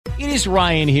It is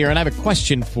Ryan here, and I have a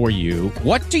question for you.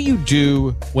 What do you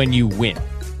do when you win?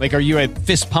 Like, are you a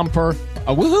fist pumper,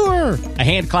 a woohooer, a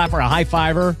hand clapper, a high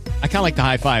fiver? I kind of like the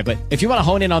high five, but if you want to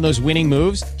hone in on those winning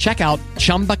moves, check out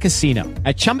Chumba Casino.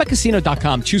 At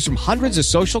ChumbaCasino.com, choose from hundreds of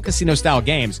social casino-style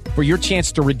games for your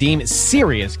chance to redeem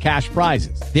serious cash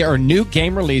prizes. There are new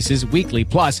game releases weekly,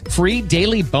 plus free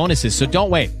daily bonuses. So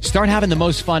don't wait. Start having the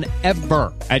most fun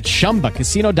ever at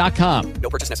ChumbaCasino.com.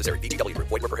 No purchase necessary. VGW. Void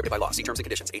where prohibited by law. See terms and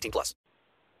conditions. 18 plus.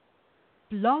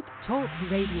 Blog Talk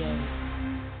Radio.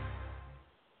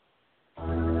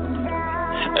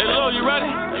 Hey, Lil, you ready?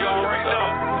 You already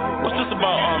know. What's this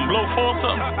about? Blow 4 or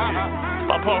something?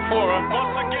 About part 4, right?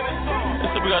 Once again, it's on. This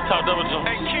is we got top double jump.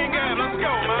 Hey, King Ab, let's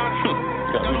go, man.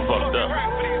 Got me fucked up.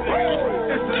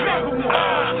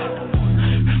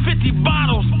 50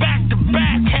 bottles back to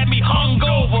back had me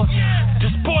hungover.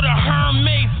 Just bought a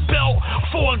Hermes belt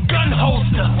for a gun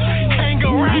holster. Hang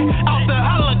a rack out the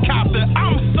helicopter.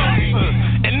 I'm sober.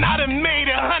 And I done made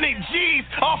 100 G's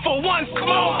off of one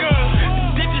smoker.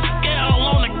 Digit scale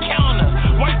on the counter.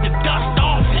 Wipe the dust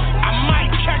off it. I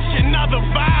might catch another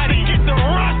body. Get the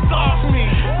rust off me.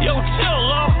 Yo, chill,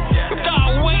 love.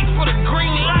 Gotta wait for the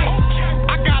green light.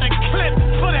 I got a clip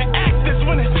for the actors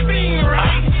when it's seen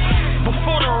right.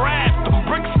 Before the rap, the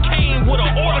bricks came with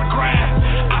an autograph.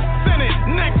 I sent it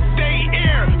next day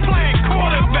air, playing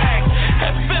quarterback.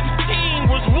 At 15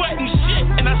 was wet and shit,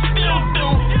 and I still do.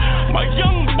 My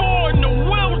young boy in the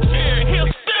wheelchair,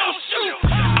 he'll still shoot.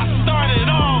 I started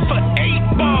off for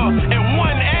 8 ball and 1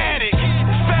 addict.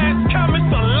 Fast coming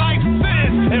to life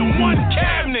sentence in 1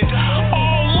 cabinet.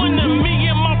 All one of me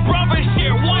and my brother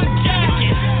share 1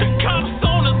 jacket. The cops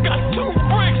on us got 2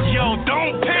 bricks. Yo,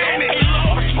 don't panic. Hey,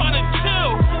 Lord, I'm trying to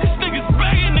chill. This nigga's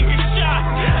begging to get shot.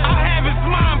 I have his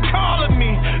mom calling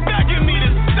me, begging me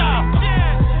to stop.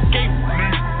 Gave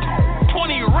me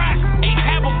 20 racks, ain't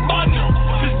have a bundle.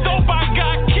 This dope I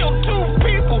got killed 2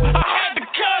 people. I had to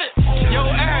cut it. Yo,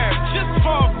 Ab, just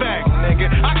fall back, nigga.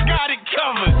 I got it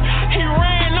covered. He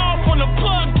ran off on the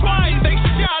plug twice. They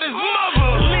shot his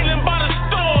mother. Leaning by the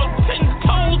store, 10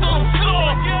 toes on the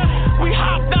floor. We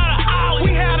hopped out of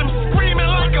alley. We had him screaming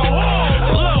like a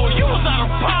whore. Hello, you was out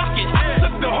of pocket. I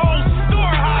took the whole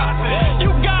store hostage.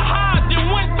 You got high, then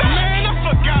went back. Man, I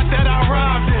forgot that I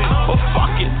robbed it. But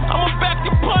fuck it, I'ma back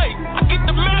to play. I get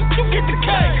the map, you get the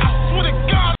cake. I swear to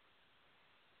God.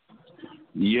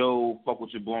 Yo, fuck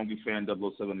with your boy, I'm fan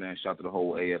 007, man. Shout out to the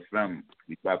whole AFM.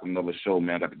 We back with another show,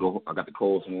 man. I got the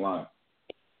calls on the line.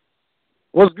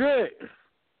 What's good?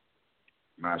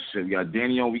 Nah, shit. We got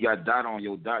Danny on, we got Dot on.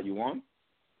 Yo, Dot, you on?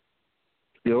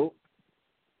 Yo.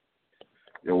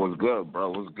 Yo, what's good, bro?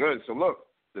 What's good? So, look,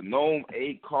 the Nome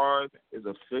 8 card is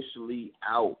officially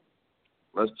out.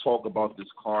 Let's talk about this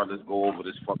card. Let's go over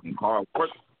this fucking card.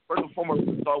 First and foremost,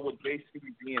 let's start with JC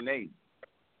and DNA.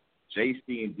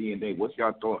 JC and DNA, what's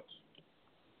your thoughts?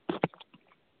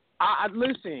 I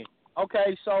listen.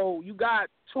 Okay, so you got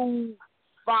 2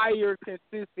 fire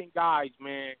consistent guys,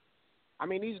 man. I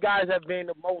mean, these guys have been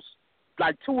the most,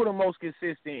 like 2 of the most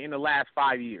consistent in the last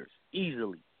 5 years,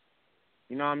 easily.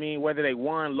 You know what I mean? Whether they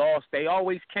won, lost, they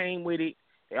always came with it.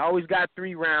 They always got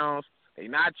 3 rounds. They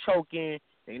not choking.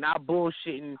 They not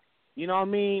bullshitting. You know what I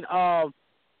mean?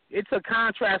 It's a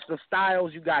contrast of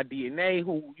styles. You got DNA,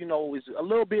 who, you know, is a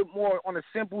little bit more on the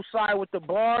simple side with the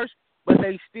bars, but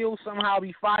they still somehow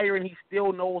be fire, and he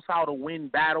still knows how to win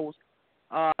battles.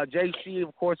 JC,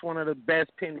 of course, one of the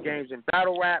best pin games in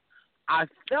battle rap. I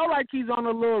felt like he's on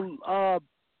a little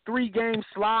 3-game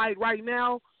slide right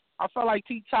now. I felt like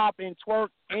T-Top and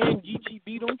Twerk and Geechee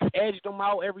beat him, edged him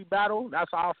out every battle.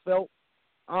 That's how I felt.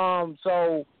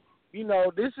 So, you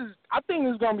know, I think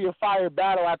this is going to be a fire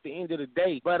battle at the end of the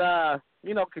day. But,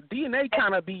 you know, DNA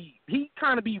kind of be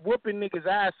whooping niggas'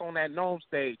 ass on that Nome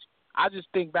stage. I just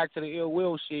think back to the Ill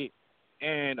Will shit.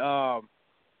 And,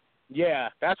 yeah,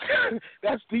 that's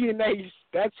DNA's,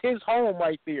 that's his home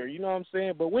right there. You know what I'm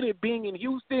saying? But with it being in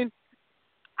Houston,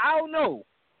 I don't know.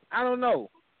 I didn't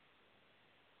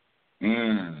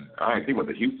think about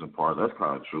the Houston part. That's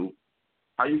kind of true.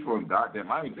 How you feeling, Doc?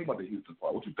 Damn, I didn't think about the Houston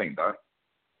part. What you think, Doc?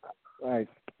 Like,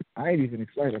 I ain't even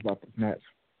excited about this match.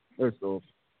 First off,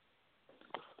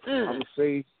 I would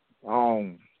say,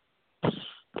 I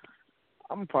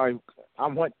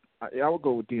would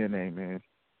go with DNA, man.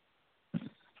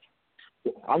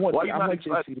 I want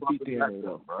JC to beat DNA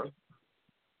though, bro.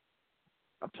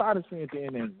 I'm tired of seeing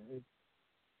DNA, man.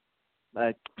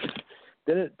 Like,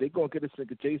 they gonna get this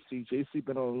nigga JC. JC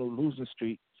been on a little losing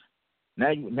streak. Now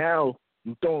you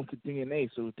throw him to DNA.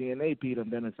 So if DNA beat him,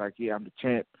 then it's like, yeah, I'm the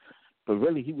champ. But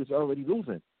really, he was already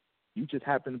losing. You just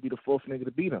happened to be the 4th nigga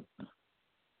to beat him.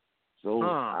 So,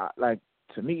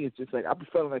 to me, it's just like I be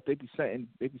feeling like they be setting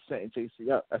JC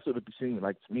up. That's what it be seeming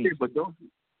like to me.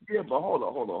 Yeah, but hold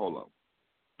on.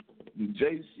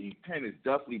 JC Penn is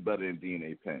definitely better than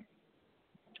DNA Penn.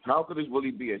 How could this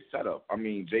really be a setup? I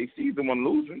mean, JC's the one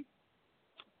losing.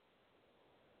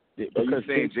 Are you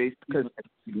saying JC is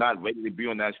not ready to be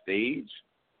on that stage?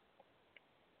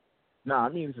 Nah, I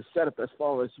mean it's a setup as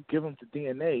far as you give him to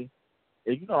DNA.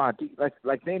 And you know how,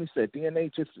 like Danny said,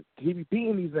 DNA just he be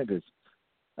beating these niggas.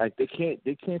 Like they can't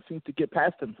seem to get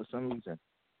past him for some reason.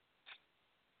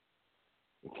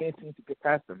 They can't seem to get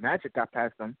past him. Magic got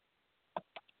past him.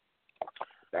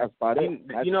 That's about it.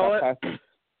 Magic you know what? Past him.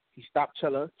 He stopped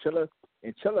Chilla,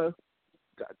 and Chilla,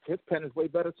 his pen is way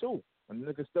better too. And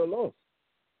the nigga still lost.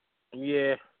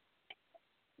 Yeah.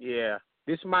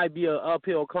 This might be an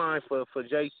uphill climb for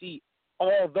JC,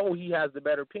 although he has the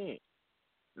better pen.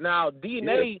 Now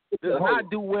DNA does not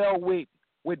do well with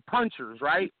punchers,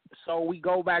 right? So we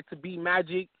go back to B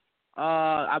Magic.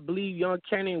 I believe Young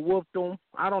Cannon whooped him.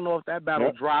 I don't know if that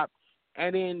battle dropped.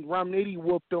 And then Rum Nitty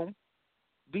whooped him.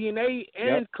 DNA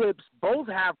and Clips both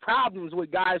have problems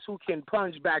with guys who can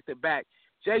punch back to back.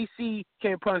 JC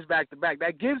can punch back to back.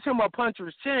 That gives him a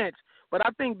puncher's chance. But I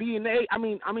think DNA. I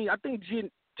think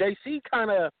JC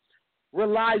kind of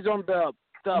relies on the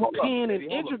pin and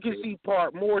intricacy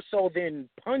part more so than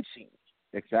punching.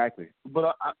 Exactly.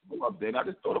 But I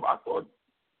just thought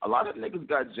a lot of niggas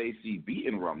got JC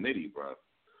beating Rum Nitty, bro.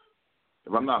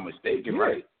 If I'm not mistaken,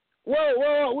 right?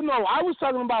 Well, no, I was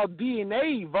talking about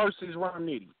DNA versus Rum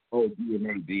Nitty. Oh,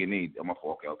 DNA. I'm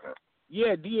okay.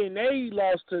 Yeah, DNA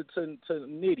lost to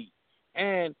Nitty,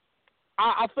 and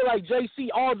I feel like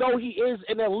JC, although he is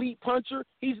an elite puncher,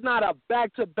 he's not a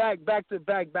back-to-back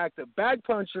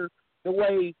puncher the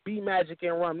way B Magic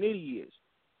and Rum Nitty is.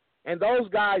 And those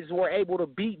guys were able to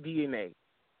beat DNA.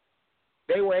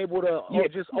 They were able to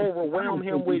just overwhelm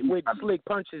him with slick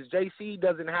punches. JC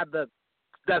doesn't have the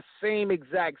same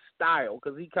exact style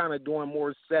because he kind of doing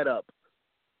more setup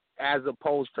as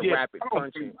opposed to rapid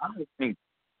punching. I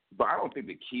don't think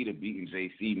the key to beating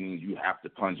JC means you have to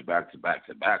punch back to back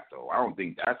though. I don't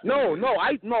think that's I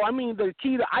mean the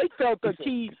key to the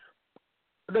key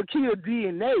to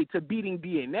DNA to beating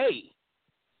DNA.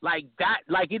 Like that,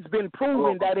 like it's been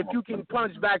proven that if you can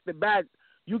punch back to back,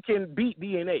 you can beat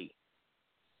DNA.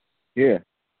 Yeah,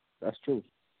 that's true.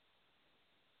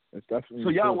 That's definitely so.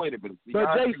 Y'all true. wait a minute. But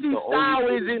JC style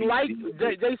isn't like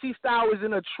JC style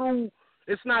isn't a true.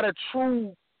 It's not a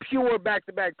true pure back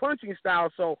to back punching style.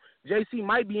 So JC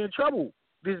might be in trouble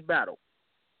this battle.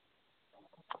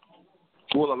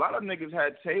 Well, a lot of niggas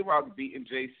had Tay-Rock beating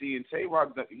JC, and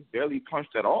Tay-Rock barely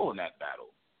punched at all in that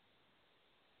battle.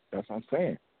 That's what I'm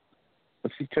saying.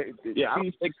 But I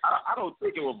don't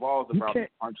think it revolves about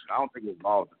punching. I don't think it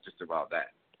revolves just about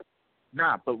that.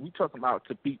 Nah, but we talking about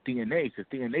to beat DNA, because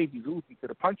DNA be losing to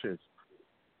the punchers.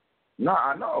 No,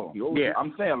 I know. Yeah.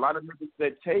 I'm saying a lot of niggas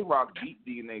said Tay-Rock beat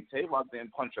DNA. Tay-Rock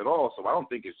didn't punch at all, so I don't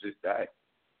think it's just that.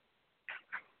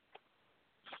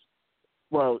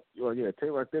 Well, yeah,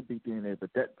 Tay-Rock did beat DNA, but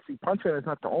punching is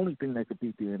not the only thing that could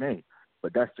beat DNA.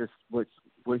 But that's just what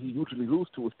he usually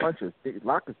loses to is punches.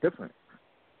 Lock is different.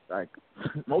 Like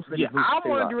most niggas. Yeah, I'm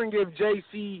wondering if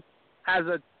JC has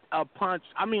a punch.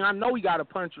 I mean, I know he got a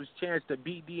puncher's chance to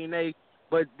beat DNA,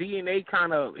 but DNA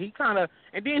kind of,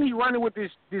 and then he running with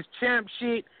this champ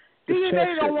shit.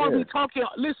 DNA don't want to be talking.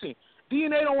 Listen,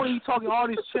 DNA don't want to be talking all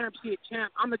this champ shit.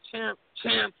 Champ, I'm the champ,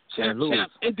 and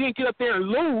then get up there and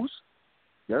lose.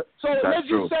 Yep. So let's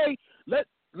just say,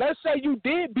 let's say you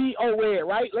did beat O-Red,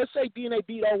 right? Let's say DNA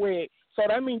beat O-Red. So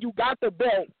that means you got the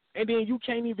belt, and then you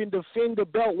can't even defend the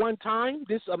belt one time.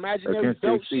 This imaginary against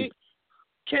belt JC. shit.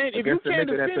 If you can't defend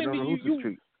it, then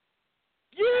you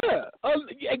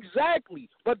exactly.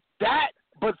 But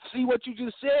see what you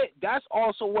just said. That's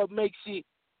also what makes it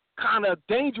kind of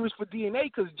dangerous for DNA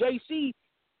because JC,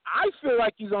 I feel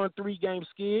like he's on a 3-game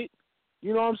skid.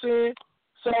 You know what I'm saying?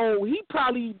 So he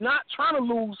probably not trying to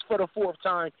lose for the 4th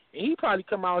time, and he probably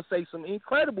come out and say some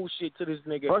incredible shit to this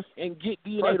nigga and get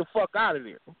DNA the fuck out of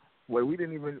there. What we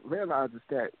didn't even realize is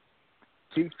that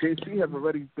JC has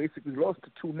already basically lost to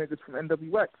 2 niggas from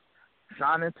NWX,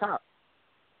 Sean and Top.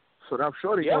 So I'm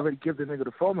sure they already give the nigga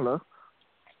the formula.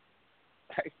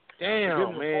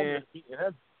 Damn, man.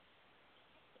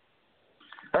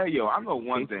 Hey, yo, I know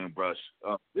one thing, bro.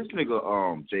 This nigga,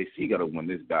 JC, got to win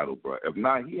this battle, bro. If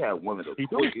not, he had one of the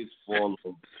quickest fall.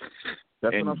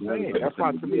 That's what I'm saying. That's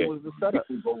why to me it was the setup.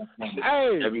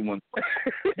 Hey. Everyone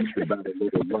he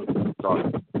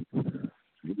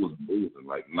was losing.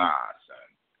 Like, nah, son.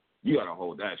 You got to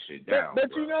hold that shit down,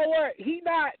 But bro. you know what? He's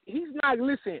not,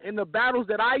 listen, in the battles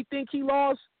that I think he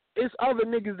lost, it it's other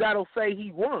niggas that'll say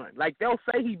he won. Like, they'll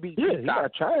say he beat Yeah, he T-Top.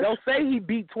 got trash. They'll say he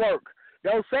beat Twerk.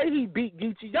 They'll say he beat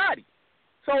Geechee Gotti.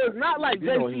 So it's not like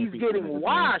JC's getting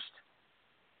washed.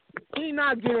 He's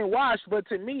not getting washed, but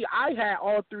to me, I had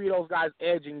all three of those guys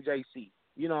edging JC.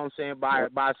 You know what I'm saying? By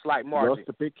a slight margin. Lost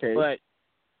to Big K. But,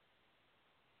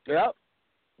 yep,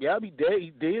 he did.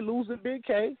 He did lose to Big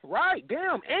K. Right,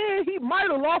 damn. And he might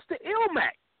have lost to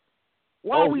Ilmac.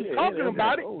 While we talking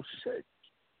about it. Oh, shit.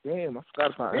 Damn, I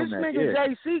forgot about this Ilmac. This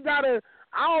nigga JC got a,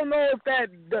 I don't know if that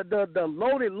the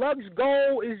loaded Lux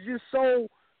goal is just so,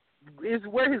 is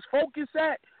where his focus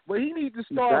at, but he needs to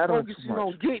start focusing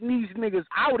on getting these niggas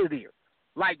out of there.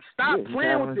 Like, stop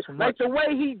playing with it. Like the way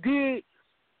he did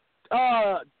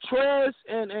Trez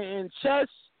and Chess,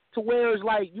 to where it's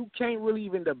like you can't really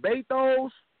even debate those.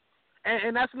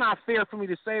 And that's not fair for me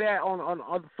to say that on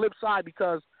the flip side,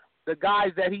 because the guys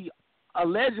that he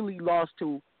allegedly lost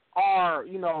to are,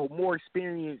 you know, more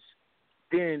experienced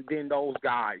than those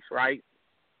guys, right?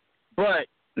 But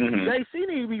JC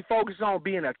need to be focused on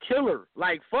being a killer.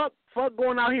 Like, fuck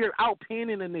going out here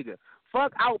out-pinning a nigga.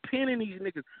 Fuck out-pinning these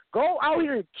niggas. Go out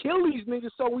here and kill these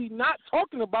niggas so we not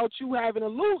talking about you having a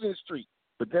losing streak.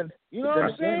 But then, you know what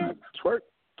I'm saying?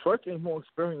 Twerk ain't more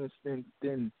experienced than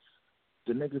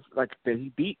the niggas like that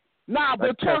he beat. Nah, but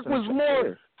like Twerk was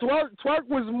more Twerk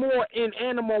was more in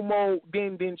animal mode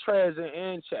than Trez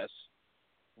and Chess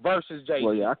versus JC.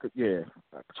 Well, yeah,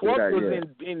 Twerk was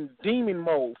in demon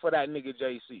mode for that nigga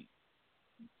JC.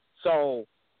 So,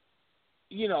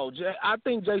 you know, I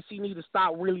think JC need to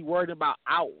stop really worrying about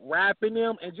out-rapping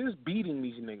them and just beating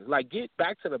these niggas. Like, get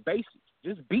back to the basics.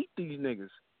 Just beat these niggas.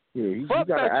 Yeah, fuck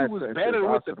that you was better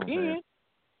with the pen. Man.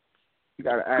 You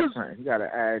gotta add something. You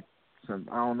gotta add some,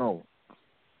 I don't know.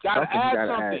 Gotta add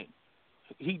something.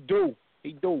 He do.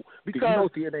 Because you know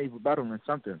DNA is rebuttaling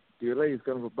something. DNA is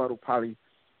gonna rebuttal probably,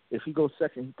 if he goes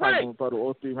second, he probably gonna rebuttal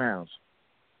all 3 rounds.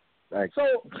 Like,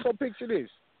 so picture this.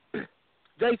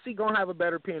 JC gonna have a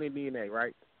better pen than DNA,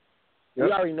 right? Yep.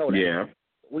 We already know that. Yeah.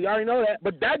 We already know that,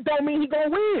 but that don't mean he gonna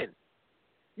win.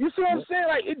 You see what I'm saying?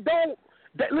 Like, it don't.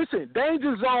 Listen,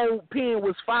 Danger Zone pen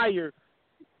was fire,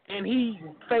 and he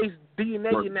faced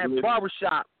DNA in that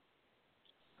barbershop,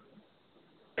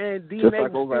 and DNA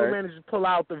still managed to pull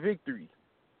out the victory.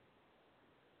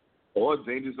 Or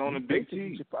Danger Zone and Big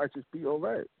T. Should probably just be all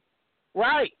right.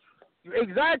 Right.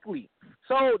 Exactly.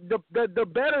 So the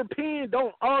better pen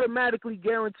don't automatically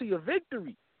guarantee a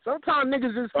victory. Sometimes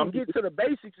niggas just can get to the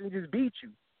basics and just beat you.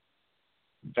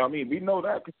 I mean, we know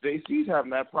that because JC's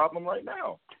having that problem right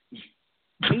now.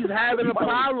 He's having a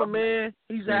problem, man.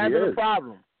 He's having a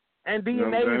problem. And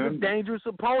DNA is a dangerous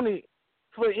opponent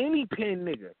for any pen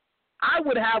nigga. I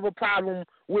would have a problem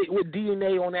with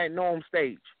DNA on that Nome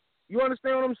stage. You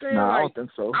understand what I'm saying? No, I don't think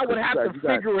so. I would have to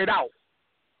figure it out.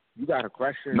 You got a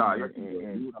question. Nah, you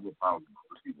have a problem.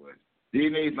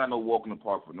 DNA is not no walk in the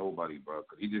park for nobody, bro,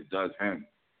 because he just does him.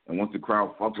 And once the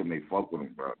crowd fuck with him, they fuck with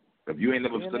him, bro. If you ain't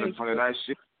never stood in front of that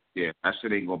shit, that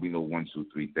shit ain't going to be no 1, 2,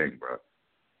 3 thing, bro.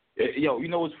 Yo, you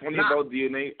know what's funny about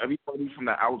DNA? Everybody from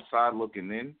the outside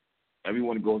looking in,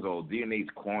 everyone goes, oh, DNA's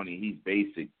corny, he's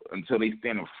basic, until they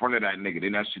stand in front of that nigga.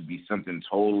 Then that should be something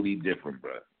totally different,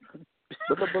 bro.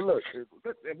 But look,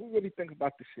 if we really think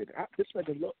about this shit, this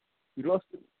nigga, look, he lost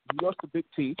to Big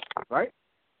T, right?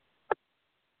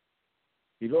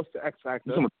 He lost to X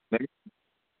Factor.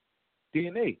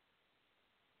 DNA.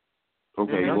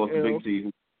 Okay, he lost to Big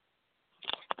T.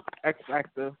 X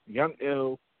Factor, Young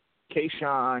Ill,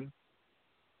 K-Shine,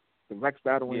 the Rex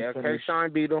battle. Yeah,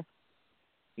 K-Shine beat him.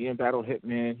 He in battle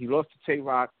Hitman. He lost to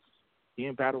Tay-Rock. He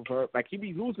in battle Verb. Like, he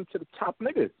be losing to the top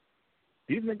niggas.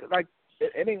 These niggas, like,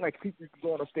 it ain't like people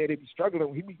going up there, they be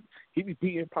struggling. He be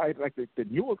beating probably like the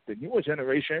newer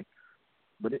generation.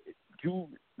 But to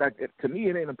me,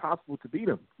 it ain't impossible to beat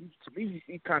him. To me,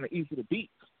 he's kind of easy to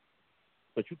beat.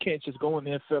 But you can't just go in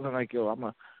there feeling like, yo,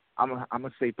 I'm gonna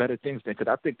say better things than,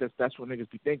 because I think that's what niggas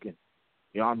be thinking.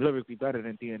 You know, I'm lyrically better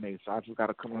than DNA, so I just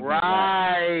gotta come in.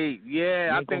 Right?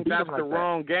 Yeah, I think that's the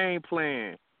wrong game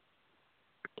plan.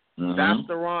 Mm-hmm. That's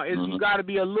the wrong. You got to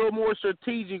be a little more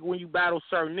strategic when you battle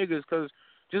certain niggas, because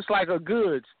just like a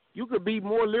Goods, you could be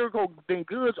more lyrical than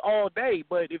Goods all day,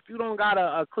 but if you don't got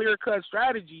a clear cut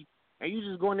strategy and you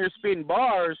just go in there spitting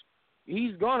bars,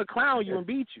 he's gonna clown you and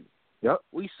beat you. Yep.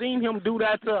 We seen him do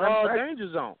that to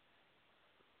Danger Zone.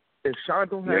 If Sean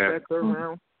don't have that third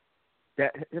round,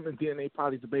 that him and DNA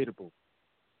probably debatable.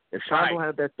 If Sean don't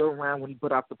have that third round when he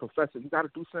put out the Professor, you got to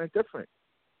do something different.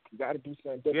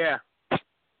 Yeah.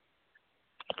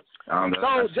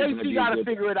 So JC got to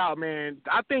figure it out, man.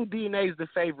 I think DNA is the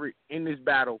favorite in this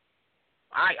battle.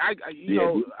 You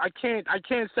know, I can't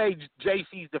say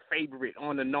JC's the favorite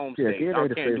on the Nome stage. I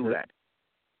can't do that.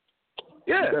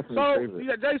 Yeah, so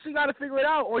JC got to figure it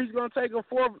out, or he's gonna take a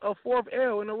fourth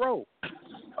L in a row.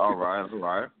 All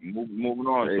right. Moving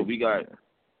on. So we got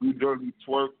New Jersey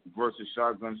Twerk versus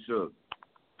Shotgun Suge.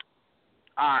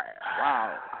 All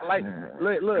right. Wow.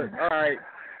 Look. All right.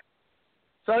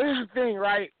 So here's the thing,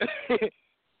 right?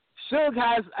 Suge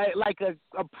has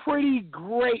a pretty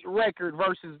great record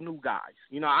versus new guys.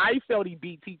 You know, I felt he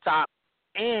beat T-Top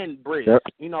and Briz. Yep.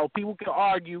 You know, people can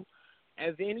argue.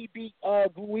 And then he beat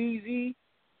Gweezy.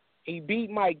 He beat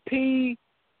Mike P.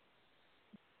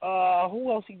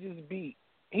 Who else he just beat?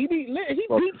 He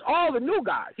beats all the new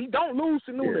guys. He don't lose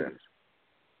to new niggas.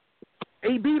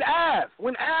 He beat Av.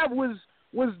 When Av was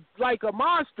like a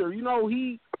monster, you know,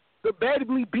 he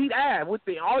debatably beat Av.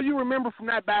 All you remember from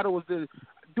that battle was the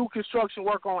do construction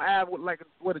work on Av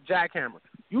with a jackhammer.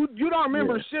 You don't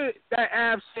remember the shit that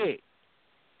Av said.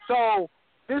 So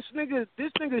this nigga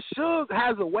Suge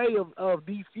has a way of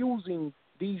defusing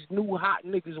these new hot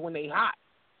niggas when they hot.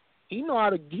 He know how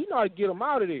to get them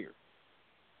out of there.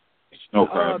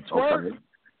 Twerk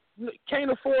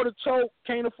can't afford a choke,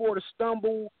 can't afford a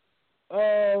stumble.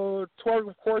 Twerk,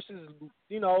 of course, is,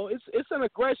 you know, it's an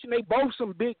aggression. They both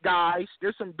some big guys.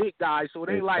 They're some big guys, so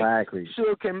they like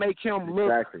Suge can make him look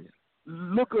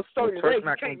a certain way.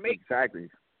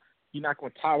 You're not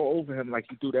going to tower over him like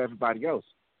you do to everybody else.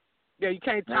 Yeah, you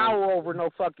can't tower over no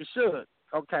fucking Suge.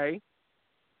 Okay.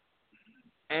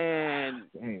 And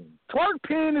Twerk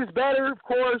pin is better, of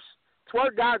course.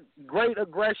 Twerk got great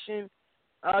aggression.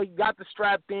 He got the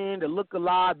strapped in, the look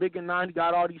alive, big and nine. He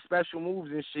got all these special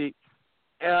moves and shit.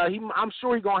 I'm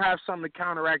sure he's gonna have something to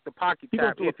counteract the pocket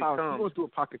tap if it comes. He's gonna do a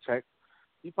pocket check.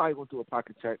 He's probably gonna do a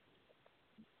pocket check.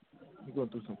 He's gonna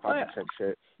do some pocket check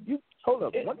shit. Hold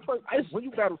up. When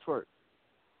you battle Twerk?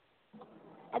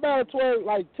 I battled Twerk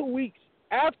like 2 weeks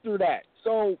after that.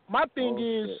 So my thing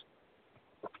is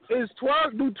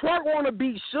Twerk? Do Twerk want to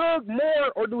beat Suge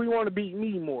more, or do he want to beat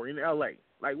me more in L.A.?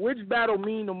 Like, which battle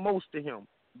mean the most to him?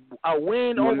 A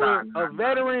win over a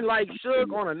veteran like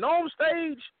Suge on a Nome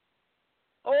stage,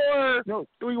 or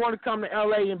do he want to come to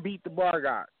L.A. and beat the bar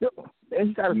guy? And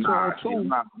he got a 2-on-2.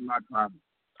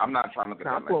 I'm not trying to look at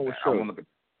that like that. I want to look at.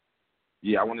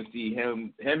 Yeah, I want to see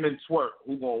him and Twerk.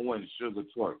 Who gonna win, Suge or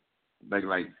Twerk? Like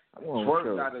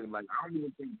Twerk gotta I don't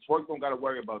even think Twerk don't gotta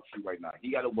worry about you right now.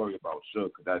 He gotta worry about Suge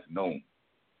because that's known.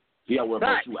 He gotta worry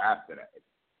about you after that.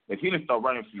 If he didn't start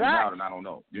running for you now, then I don't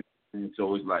know.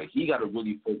 So it's like he gotta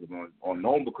really focus on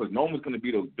Nome because Nome is gonna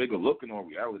be the bigger look in all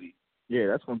reality. Yeah,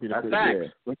 that's gonna be the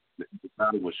big. The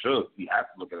battle with Suge, he has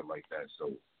to look at it like that.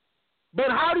 So. But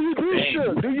how do you beat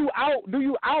Suge? Do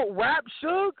you out rap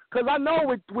Suge? Because I know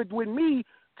with me.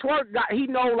 Twerk he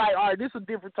know like, all right, this is a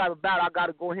different type of battle. I got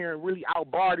to go here and really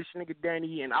outbar this nigga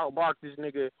Danny and outbark this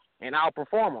nigga and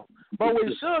outperform him. But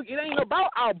with Suge, it ain't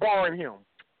about outbarring him.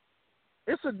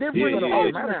 It's a different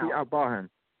approach now. Outbar him.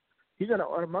 He's gonna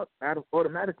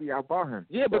automatically outbar him.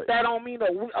 Yeah, but that don't mean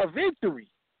a victory.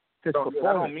 His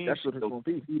performance. That's what it's gonna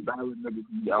be.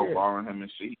 He outbarring him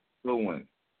and shit. He'll win.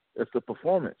 It's the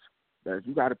performance that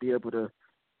you got to be able to.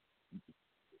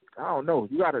 I don't know.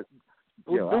 You got to.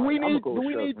 Do we need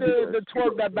the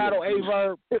Twerk that battle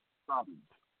Averb?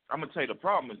 I'm gonna tell you the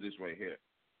problem is this right here,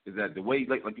 is that the way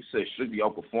like you said should be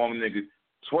outperforming niggas.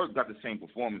 Twerk got the same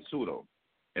performance too though.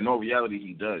 In all reality,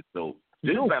 he does. So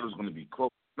this battle's gonna be close.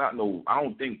 I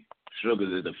don't think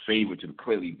Sugar is the favorite to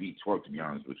clearly beat Twerk. To be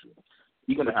honest with you,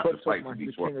 he's gonna have to fight to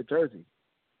beat Twerk. King of Jersey.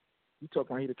 You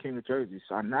talking about he the king of Jersey?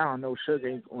 So now I know Sugar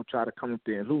ain't gonna try to come up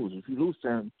there and lose. If you lose to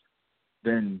him,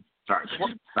 then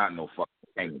Twerk's not no fucking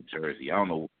king of Jersey. I don't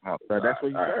know. But that's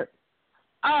what you said.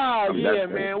 Oh yeah,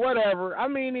 man. Whatever. I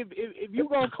mean, if you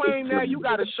gonna claim that, you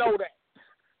gotta show that.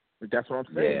 That's what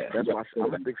I'm saying. That's why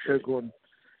I think Sugar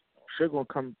gonna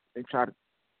come and try to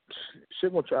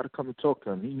come and talk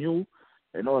to him. He knew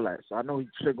and all that, so I know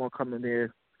Sugar gonna come in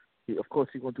there. Of course,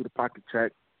 he's gonna do the pocket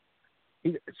check.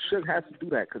 Sugar has to do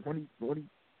that because when he,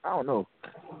 I don't know.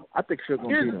 I think Sugar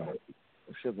gonna beat him.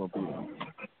 Sugar gonna beat him.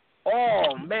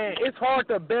 Oh man, it's hard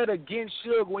to bet against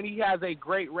Suge when he has a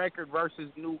great record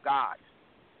versus new guys.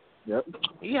 Yep.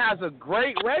 He has a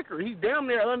great record. He's damn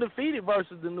near undefeated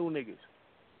versus the new niggas.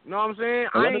 You know what I'm saying?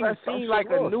 I ain't even seen like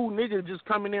a new nigga just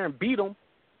come in there and beat him.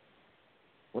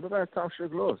 What about time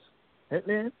Suge lost?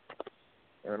 Hitman?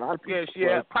 And a lot of people,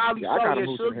 probably so. Yeah,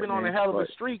 Suge been on a hell of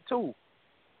a streak too.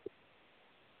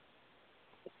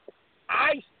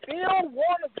 I still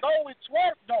want to go with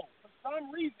Twerk though. For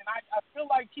some reason, I feel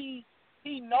like he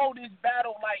know this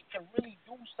battle like can really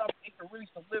do something. It can really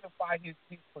solidify his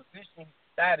position, his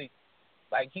status.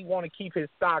 Like he want to keep his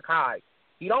stock high.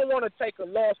 He don't want to take a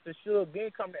loss to Suge,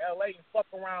 then come to LA and fuck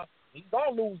around. He's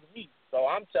gonna lose to me. So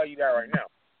I'm telling you that right now.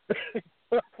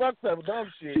 Fuck some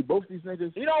dumb shit. See, both these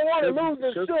niggas. He don't want to lose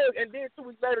to Suge, and then 2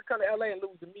 weeks later come to LA and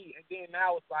lose to me, and then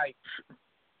now it's like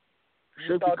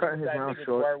Suge be cutting his round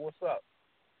short. Word, what's up?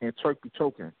 And Twerk be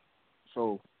choking.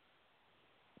 So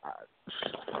I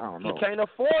don't know. He can't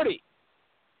afford it.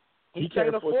 He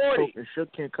can't afford it. And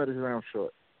Suge can't cut his round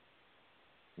short.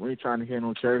 We ain't trying to hear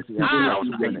no Jersey. You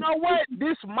know what?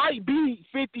 This might be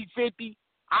 50-50.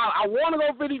 I want to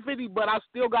go 50-50, but I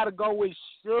still got to go with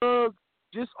Suge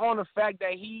just on the fact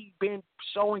that he been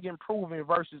showing improvement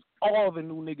versus all the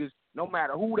new niggas, no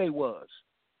matter who they was.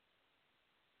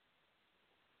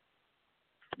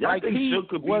 Y'all like think he Suge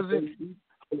could be JC?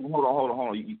 Hold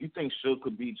on. You think Suge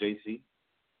could be JC?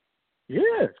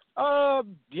 Yeah.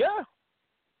 Yeah.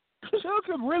 Suge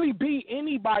could really beat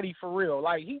anybody for real.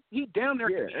 Like he down there.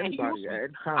 Yeah, anybody.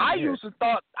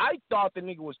 I thought the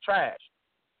nigga was trash.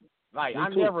 Like I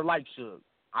never liked Suge.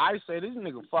 I say this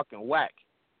nigga fucking whack.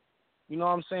 You know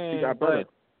what I'm saying? He got better.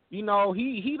 But you know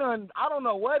he done. I don't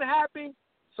know what happened.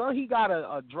 So he got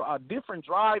a different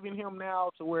drive in him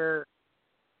now to where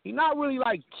he not really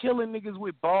like killing niggas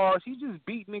with bars. He just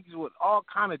beat niggas with all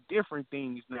kind of different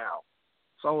things now.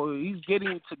 So he's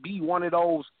getting to be one of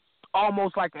those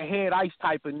almost like a Head Ice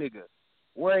type of nigga,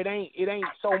 where it ain't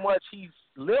so much he's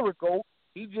lyrical.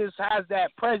 He just has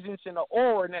that presence and the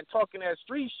aura and that talking that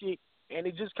street shit, and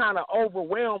it just kind of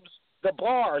overwhelms the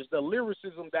bars, the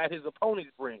lyricism that his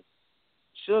opponents bring.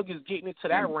 Suge is getting into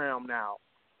that realm now,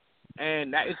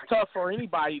 and that it's tough for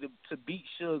anybody to beat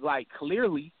Suge like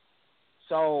clearly.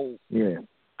 So yeah,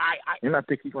 and I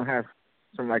think he's gonna have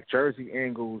some like Jersey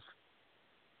angles.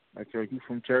 Like you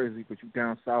from Jersey, but you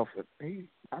down south. He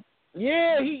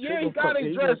gotta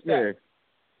address that.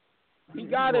 He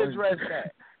gotta address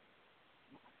that.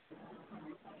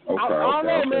 I don't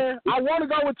know, man. I want to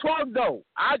go with Twerk though.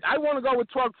 I want to go with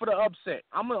Twerk for the upset.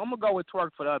 I'm gonna go with Twerk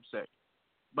for the upset.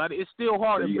 But it's still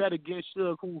hard to bet against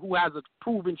Suge, who has a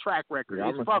proven track record.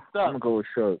 It's fucked up. I'm gonna go with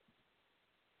Suge.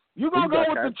 You gonna go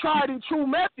with the tried and true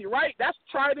method, right? That's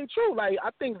tried and true. Like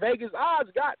I think Vegas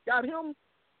odds got him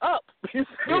up. You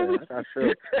feel me?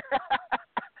 Sure.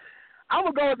 I'm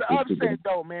gonna go with the upset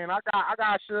though, man. I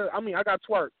got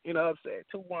Twerk in the upset.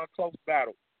 2-1 close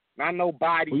battle. Not no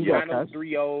body. Not no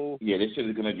 3-0. Yeah, this shit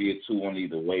is gonna be a 2-1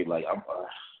 either way. Like I'm.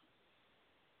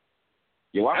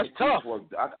 That's tough.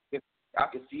 I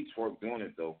can see Twerk doing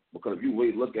it though, because if you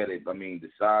really look at it, I mean the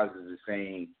size is the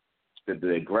same,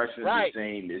 the aggression is the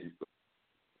same,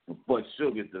 but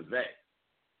Suge is the vet.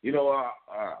 You know,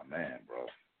 man, bro.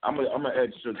 I'm gonna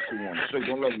edge Suge 2-1. Suge,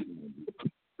 don't let me.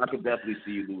 I could definitely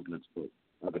see you losing this foot.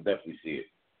 I could definitely see it.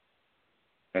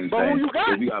 And but who you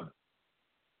got?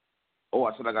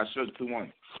 I said I got Suge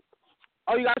 2-1.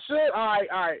 Oh, you got Suge? All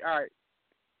right.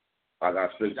 I got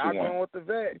Suge 2-1. I'm going with the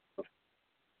vet.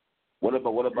 What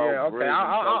about? Yeah, okay.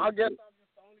 I guess I'm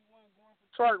just the only one going for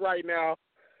Twerk right now.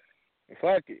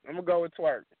 Fuck it. I'm gonna go with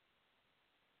Twerk.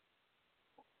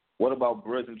 What about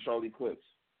Briz and Charlie Clips?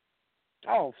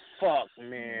 Oh, fuck,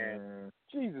 man.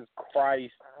 Jesus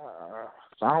Christ.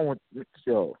 So I don't want,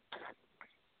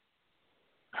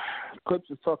 Clips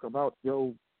is talking about,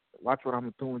 watch what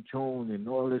I'm doing, June, and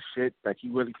all this shit, like he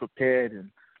really prepared,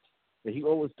 and he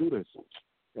always do this.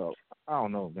 I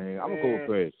don't know, man. I'm going to go with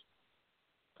Briz.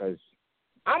 Cause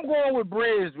I'm going with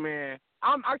Briz, man.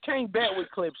 I can't bet with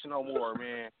Clips no more,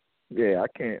 man. Yeah, I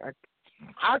can't.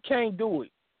 I can't do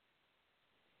it.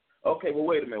 Okay, well,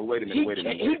 wait a minute.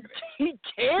 He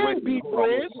can be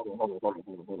Briz. Hold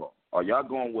on. Are y'all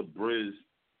going with Briz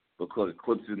because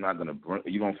Clips is not going to bring?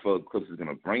 You don't feel Clips is going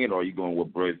to bring it, or are you going with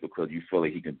Briz because you feel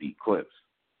like he can beat Clips?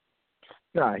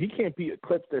 Nah, he can't beat a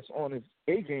Clips that's on his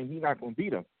A game. He's not going to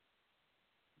beat him.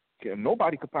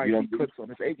 Nobody could probably beat Clips on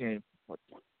his A game.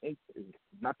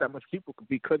 Not that much people could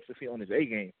beat Clips if he's on his A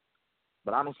game.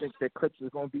 But I don't think that Clips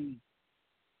is going to be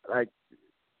like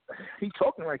he's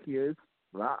talking like he is.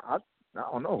 But I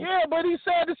don't know. Yeah, but he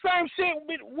said the same shit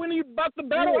when he about to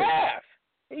battle half.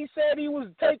 He said he was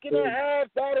taking a half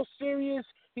battle serious.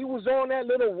 He was on that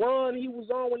little run he was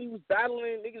on when he was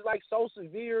battling niggas like So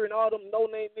Severe and all them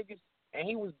no-name niggas, and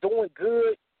he was doing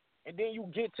good. And then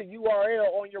you get to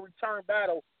URL on your return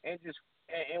battle and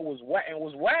was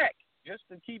whack. Just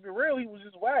to keep it real, he was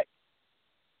just whack.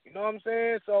 You know what I'm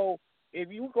saying? So if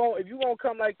you gonna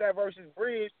come like that versus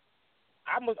Bridge,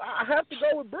 I have to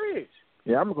go with Bridge.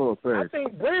 Yeah, I'm gonna go with Bridge. I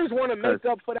think Bridge want to make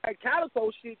up for that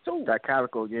Calico shit too. That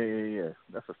Calico, yeah.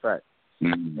 That's a fact.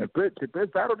 Mm-hmm. And did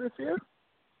Bridge battle this year?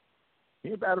 He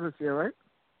didn't battle this year, right?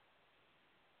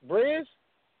 Bridge?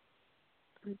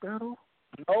 Did he battle?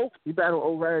 No. He battled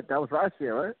O'Reilly. That was last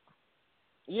year, right?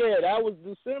 Yeah, that was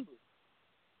December.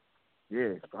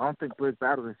 Yeah, so I don't think Briz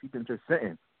battled if he been just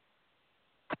sitting.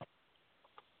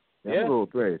 Yeah, Yeah. I'm going with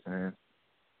Briz, man.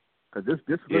 Because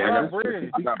this Yeah,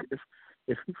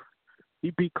 if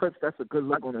he beat Clips, that's a good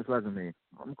look on his resume.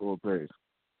 I'm going with Briz.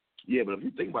 Yeah, but if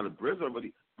you think about it, Briz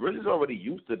is already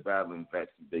used to battling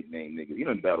vets and big name niggas. He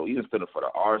done battle. He done stood up for the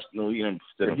Arsenal. He done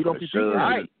stood up for the Suns.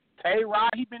 Right.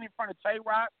 Tay-Rod, he been in front of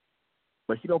Tay-Rod.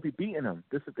 But he don't be beating him.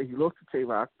 This is the, he lost to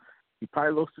Tay-Rod. He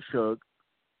probably lost to Suge.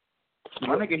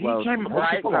 My nigga, he came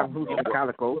right. Hold on.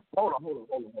 Calico. Hold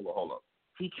on.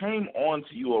 He came on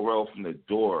to URL from the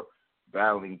door,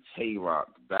 battling Tay-Rock,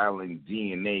 battling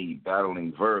DNA,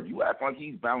 battling Verb. You act like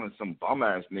he's battling some bum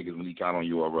ass niggas when he got on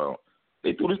URL.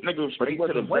 They threw this nigga straight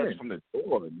to the vets from the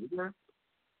door, nigga.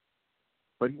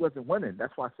 But he wasn't winning.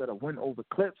 That's why I said a win over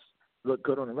Clips looked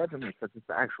good on the resume because it's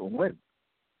the actual win.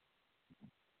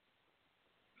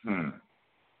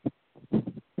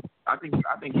 I think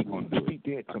he's gonna do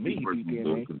it. To me, he beat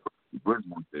DNA. Briz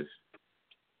wants this.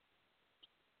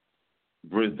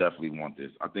 Briz definitely want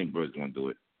this. I think Briz gonna do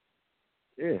it.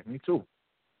 Yeah, me too.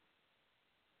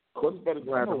 Clips better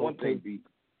do. I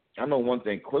know one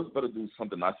thing. Clips better do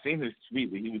something. I seen his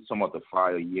tweet where he was talking about the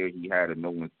fire year he had and no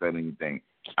one said anything.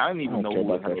 I didn't even know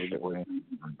what the hell he was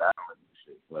even battling and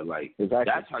shit. But like,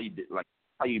 exactly. That's how you did. Like,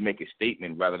 how you make a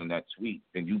statement rather than that tweet.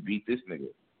 Then you beat this nigga.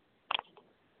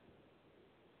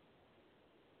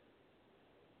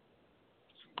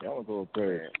 Yeah, I'm gonna go with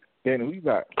Briz. Danny, who you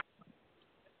got?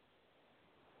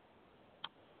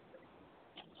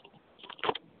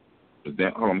 Hold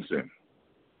on, let me see.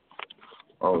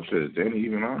 Oh shit, is Danny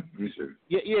even on? Let me see.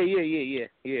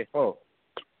 Yeah. Oh.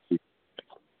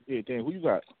 Yeah, Danny, who you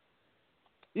got?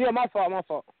 Yeah, my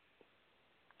fault.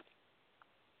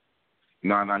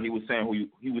 Nah, he was saying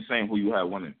who you had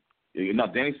winning. No,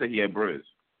 Danny said he had Briz.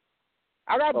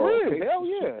 I got Briz, okay. hell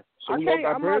yeah. So I'm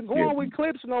not going with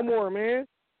Clips no more, man.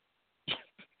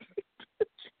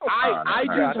 I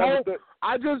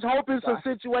just hope it's a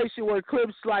situation where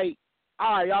Clips like,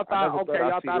 all right, y'all thought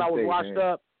I was washed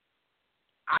up.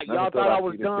 Y'all thought I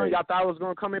was done. Y'all thought I was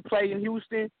gonna come and play in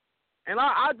Houston. And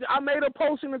I made a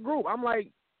post in the group. I'm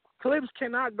like, Clips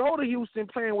cannot go to Houston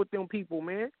playing with them people,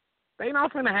 man. They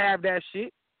not finna have that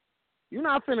shit. You're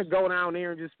not finna go down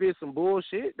there and just spit some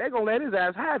bullshit. They gonna let his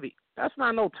ass have it. That's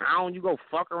not no town you go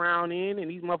fuck around in and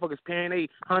these motherfuckers paying a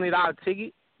 $100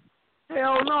 ticket.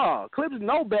 Hell no. Clips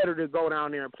know better to go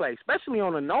down there and play, especially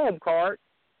on a Nome card.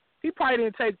 He probably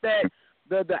didn't take the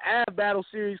Av Battle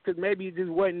Series because maybe it just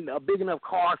wasn't a big enough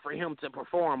card for him to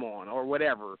perform on or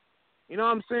whatever. You know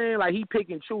what I'm saying? Like, he pick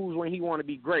and choose when he want to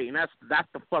be great, and that's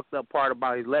the fucked up part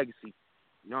about his legacy.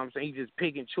 You know what I'm saying? He just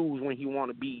pick and choose when he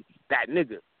want to be that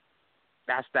nigga.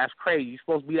 That's crazy. You're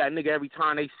supposed to be that nigga every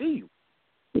time they see you.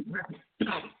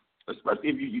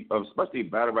 Especially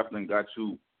if battle wrestling got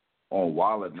you on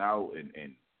Wallet now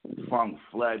and Funk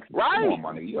Flex. Right. Come on,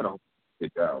 my nigga. You gotta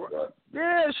get down with that.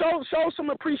 Yeah, show some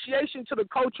appreciation to the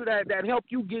culture that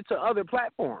helped you get to other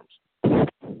platforms.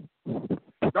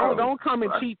 Don't come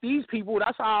and cheat these people.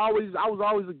 That's how I was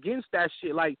always against that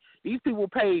shit. Like, these people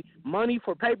pay money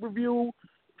for pay-per-view,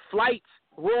 flights,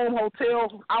 room,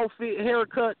 hotel, outfit,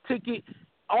 haircut, ticket.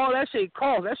 All that shit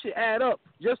costs. That shit add up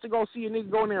just to go see a nigga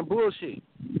go in there and bullshit.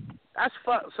 That's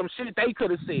some shit they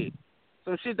could have said.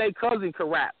 Some shit they cousin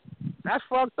could rap. That's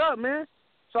fucked up, man.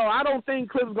 So I don't think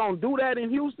Clip's going to do that in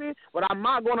Houston, but I'm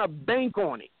not going to bank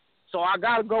on it. So I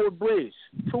got to go with Briz,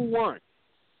 2-1.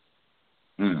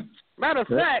 Matter of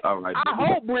fact, right. I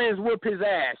hope Briz whip his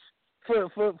ass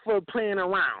for playing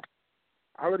around.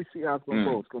 I already see how it's going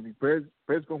to go. It's going to be Briz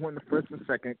going to win the first and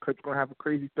second. Clip's going to have a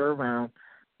crazy third round,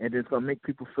 and it's going to make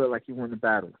people feel like he won the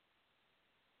battle.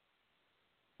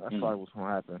 That's probably what's going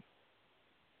to happen.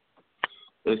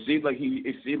 It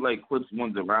seems like Clips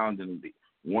wins the round, and the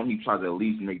one he tries to at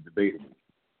least make debatable.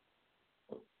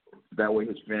 That way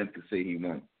his fans can say he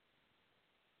won.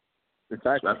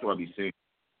 Exactly. That's what I be saying.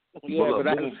 Yeah,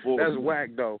 but that's whack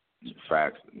though.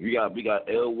 Facts. We got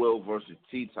Ill Will versus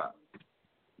T-Top.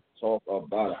 Talk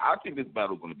about it. I think this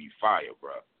battle's gonna be fire,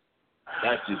 bro.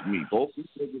 That's just me. Both these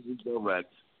niggas is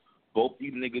direct. Both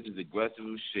these niggas is aggressive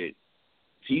as shit.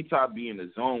 T-Top be in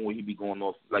the zone where he be going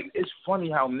off. Like, it's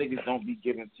funny how niggas don't be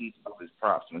giving T-Top his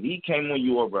props. When he came on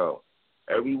URL,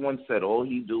 everyone said all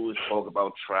he do is talk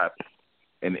about trap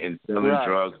and selling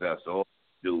drugs. That's all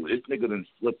he do. This nigga done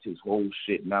flipped his whole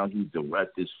shit. Now he's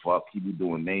direct as fuck. He be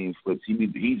doing name flips.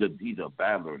 He's a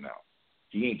battler now.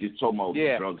 He ain't just talking about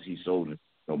the drugs he sold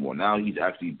no more. Now he's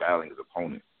actually battling his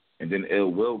opponent. And then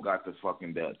Ill Will got the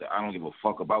fucking the I don't give a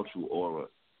fuck about you aura.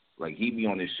 Like, he be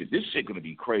on this shit. This shit gonna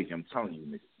be crazy. I'm telling you,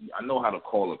 nigga. I know how to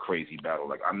call a crazy battle.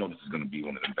 Like, I know this is gonna be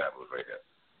one of them battles right here.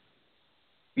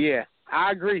 Yeah,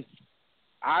 I agree.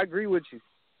 I agree with you.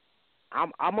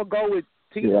 I'm gonna go with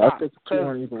T-Top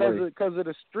because of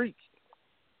the streak.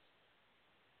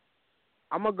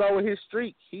 I'm gonna go with his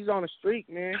streak. He's on a streak,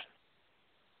 man.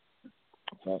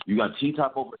 You got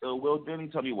T-Top over Ill Will, Denny?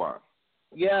 Tell me why.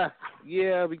 Yeah,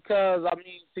 because I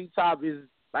mean T-Top is,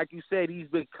 like you said, he's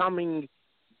becoming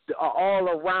all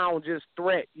around just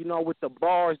threat. You know, with the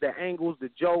bars, the angles, the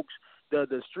jokes,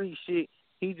 the street shit.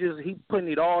 He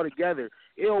putting it all together.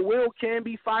 Ill Will can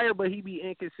be fire, but he be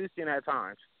inconsistent at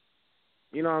times.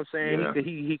 You know what I'm saying? Yeah.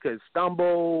 He could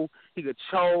stumble, he could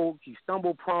choke, he's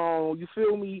stumble prone. You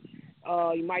feel me?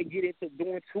 He might get into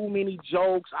doing too many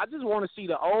jokes. I just want to see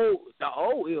the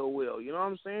old Ill Will. You know what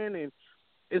I'm saying? And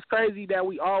it's crazy that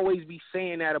we always be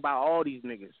saying that about all these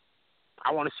niggas.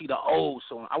 I want to see the old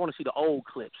I want to see the old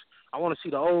clips. I want to see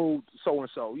the old so and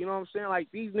so. You know what I'm saying? Like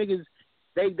these niggas,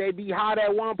 they be hot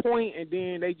at one point and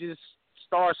then they just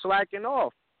start slacking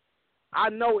off. I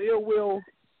know Ill Will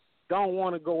don't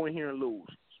want to go in here and lose,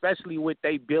 especially with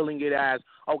they billing it as,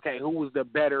 okay, who was the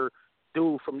better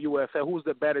dude from UFF? Who's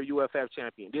the better UFF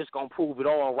champion? This going to prove it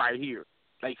all right here.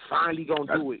 They finally going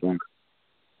to do it.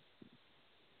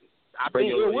 I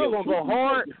think Ill Will going to go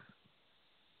hard.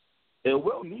 Ill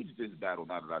Will needs this battle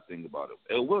now that I think about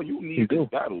it. Ill Will, you need this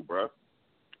battle, bro.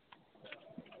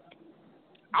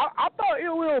 I thought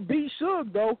Ill Will beat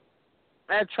Suge, though,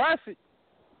 at Traffic.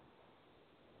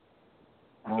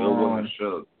 Ill Will and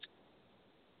Suge.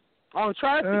 On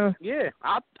Traffic, yeah.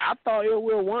 I thought Ill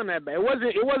Will won that battle.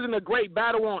 It wasn't a great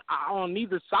battle on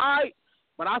neither side,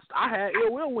 but I had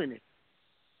Ill Will winning.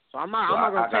 So I'm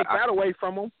not gonna take that away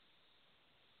from him.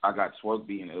 I got Twerk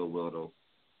beating Ill Will though.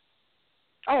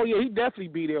 Oh yeah, he definitely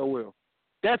beat Ill Will.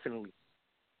 Definitely.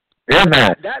 Yeah,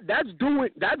 man. That's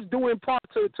doing part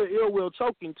to Ill Will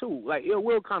choking too. Like Ill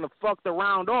Will kind of fucked the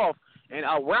round off, and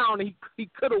a round he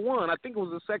could have won. I think it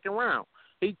was the second round.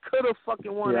 He could have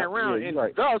fucking won that round and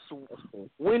thus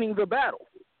winning the battle.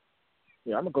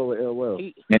 Yeah, I'm going to go with Ill Will.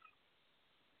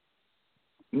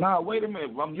 Nah, wait a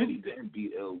minute. Rum Nitty didn't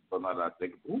beat Ill Will, now that I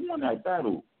think. Who won that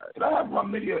battle? Did I have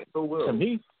Rum Nitty or Ill Will? To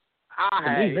me. I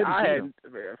had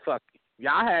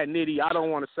Nitty. I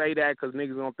don't want to say that because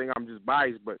niggas don't think I'm just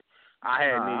biased, but I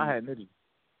had Nitty. I had Nitty.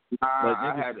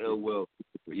 I had Ill Will.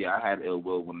 Yeah, I had Ill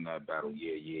Will winning that battle.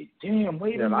 Yeah. Damn,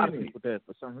 wait a minute. A lot of people did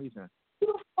for some reason. Who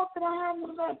the fuck did I have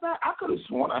winning that battle? I could have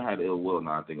sworn I had Ill Will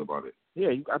now I think about it. Yeah,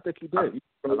 I think you did.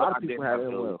 A lot of people had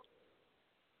Ill Will.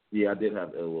 Yeah, I did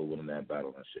have Ill Will winning that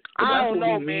battle and shit. I don't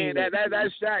know, man. That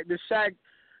Shaq, the Shaq.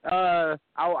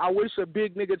 I wish a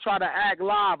big nigga try to act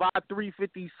live. I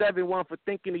 357 one for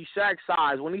thinking he's Shaq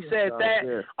size. When he said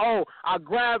that, I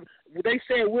grabbed. They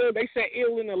said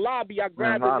Ill in the lobby. I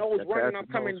grabbed the nose running. I'm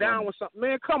coming down with something.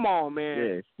 Man, come on,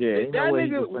 man. Yeah. That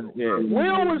nigga,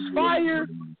 Will was fire.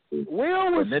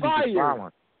 Will was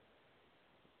fire.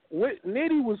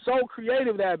 Nitty was so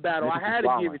creative that battle. I had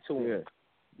to give it to him. Yeah.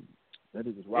 That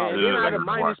is wild. And then I had the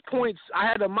minus points. I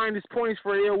had the minus points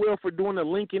for Ill Will for doing the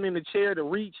linking in the chair to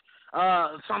reach.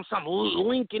 Some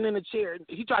linking in the chair.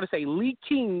 He tried to say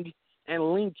leaking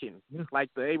and Lincoln, like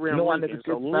the Abraham Lincoln.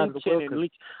 So Lincoln and Lincoln.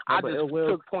 I just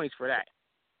took points for that.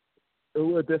 It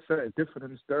was different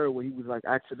in the third where he was like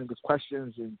asking niggas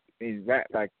questions and that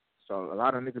like so a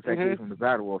lot of niggas that gave him the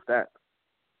battle off that.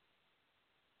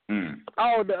 Oh,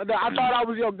 I thought I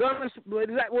was your gunner.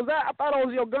 Was that? I thought I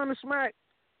was your gunner smack.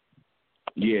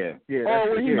 Yeah.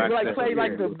 Or when he played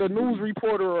like the news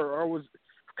reporter or was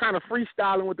kind of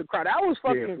freestyling with the crowd. That was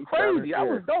fucking crazy. That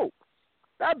was dope.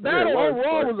 That battle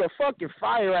overall was a fucking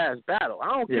fire ass battle. I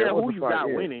don't care who you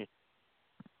got winning.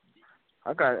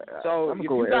 I got so if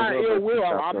you got Ill Will,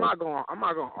 I'm not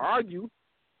gonna argue.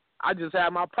 I just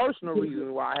have my personal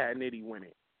reasons why I had Nitty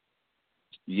winning.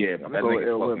 Yeah, I'm gonna go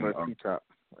Ill Will versus T-Top.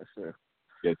 That's it.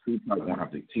 Yeah, T-Top gonna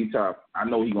have to. T-Top, I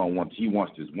know he wants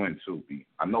this win too.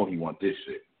 I know he wants this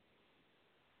shit.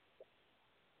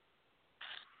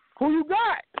 Who you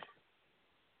got?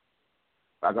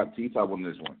 I got T-Top on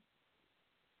this one.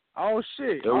 Oh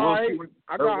shit! All right,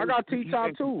 I got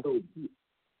T-Top too.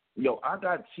 Yo, I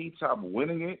got T-Top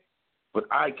winning it, but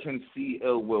I can see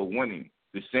Ill Will winning.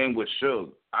 The same with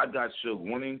Suge. I got Suge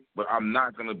winning, but I'm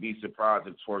not gonna be surprised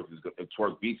if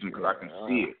Twerk beats him because I can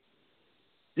see it.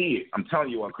 I'm telling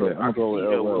you, I could. I go with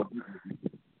Ill Will.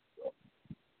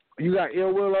 You got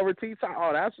Ill Will over T-Top.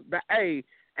 Oh, that's that. Hey,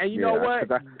 and you know what?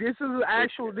 This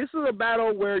is a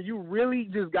battle where you really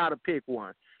just gotta pick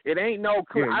one. It ain't no.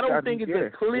 I don't think it's a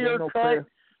clear cut.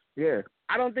 Yeah.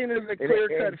 I don't think there's a clear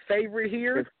cut favorite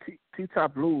here. If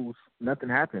T-Top lose, nothing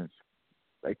happens.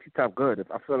 Like T-Top good. If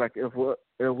I feel like Ill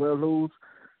Will lose,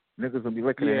 niggas will be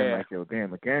looking at him like, yo,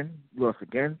 damn, again? You lost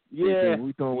again? Yeah.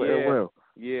 We doing with Ill Will.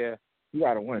 Yeah. He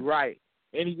got to win. Right.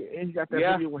 And he got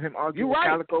that video with him arguing with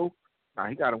Calico. Nah,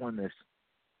 he got to win this.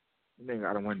 He ain't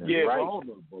got to win this. Yeah, right. but hold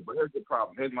on, bro. But here's the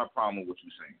problem. Here's my problem with what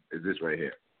you're saying. Is this right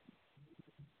here.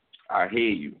 I hear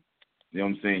you. You know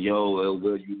what I'm saying? Yo,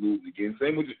 will you lose again?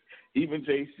 Same with even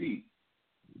JC.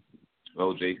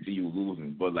 Oh, JC, you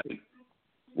losing. But, like,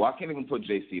 well, I can't even put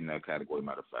JC in that category,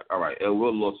 matter of fact. All right, Ill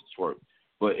Will lost to Twerk.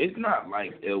 But it's not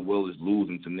like Ill Will is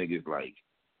losing to niggas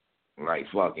like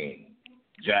fucking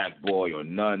Jack Boy or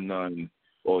None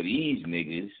or these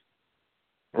niggas.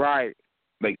 Right.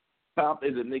 Like, Top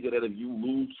is a nigga that if you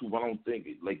lose to, I don't think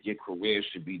like your career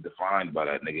should be defined by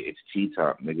that nigga. It's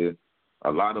T-Top, nigga.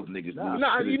 A lot of niggas lose.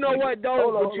 No, you know what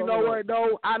though? But you know what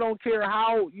though? I don't care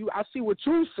how you. I see what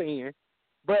you're saying,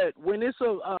 but when it's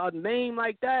a name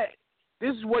like that,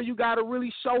 this is where you got to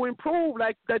really show and prove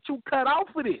like that you cut out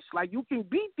for this. Like you can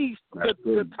beat the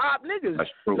top niggas.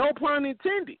 No pun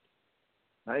intended.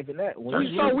 Not even that.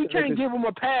 So we can't give him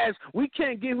a pass. We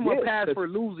can't give him a pass for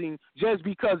losing just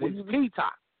because it's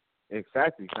T-Top.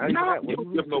 Exactly. Not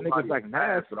even that. Niggas like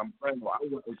Nas, but I'm saying, I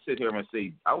wouldn't sit here and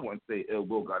say I wouldn't say Ill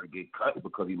Will got to get cut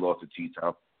because he lost to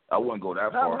T-Top. I wouldn't go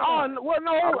that far. Well,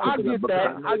 no, I get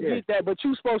that. I get that, but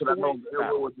you supposed to win.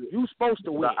 You supposed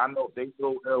to win. I know they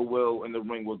throw Ill Will in the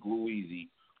ring with Glue Easy,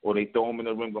 or they throw him in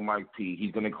the ring with Mike P.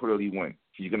 He's gonna clearly win.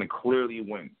 He's gonna clearly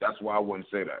win. That's why I wouldn't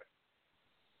say that.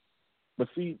 But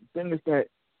see, the thing is that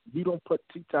you don't put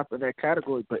T-Top in that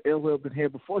category, but Ill Will been here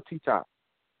before T-Top.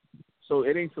 So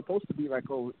it ain't supposed to be like,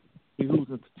 oh, he's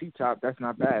losing to T-Top. That's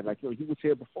not bad. Like, yo, he was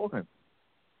here before him.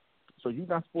 So you're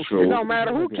not supposed to. It don't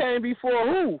matter who came before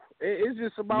who. It's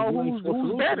just about who's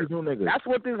better. That's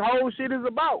what this whole shit is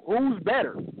about. Who's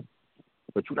better?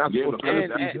 But you're not supposed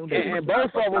to. And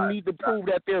both of them need to prove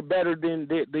that they're better than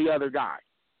the other guy.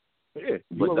 Yeah.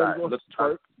 But hold up,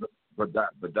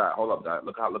 Dot.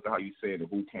 Look at how you saying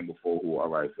who came before who. All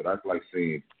right, so that's like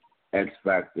saying X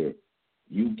Factor.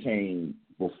 You came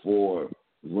before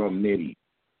Rum Nitty.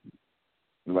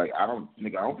 Like I don't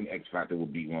think X Factor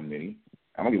would beat Rum Nitty.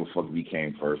 I don't give a fuck if he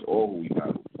came first or who he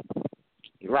got.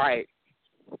 Right.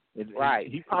 Right.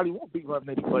 He probably won't beat Rum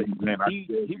Nitty, but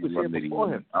he was here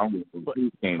before him. I don't give a fuck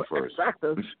who came first. X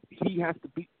Factor, he has to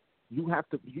beat. You're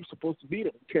supposed to beat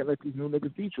him. You can't let these new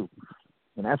niggas beat you.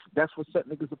 And that's what set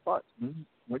niggas apart.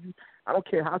 I don't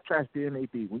care how trash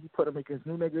DNA be. When you put them against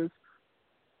new niggas,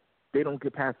 they don't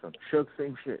get past them. Suge,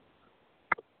 same shit.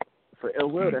 For Ill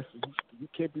Will, you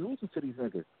can't be losing to these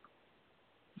niggas.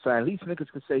 So at least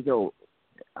niggas can say, yo,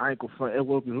 I ain't gonna front Ill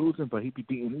Will be losing, but he be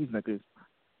beating these niggas.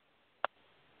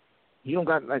 He don't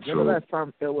got, like, when the last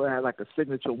time Ill Will had, like, a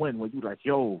signature win where you like,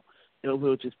 yo, Ill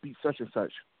Will just beat such and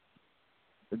such.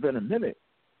 It's been a minute.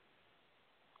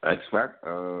 X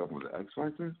Factor? Was it X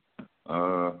Factor?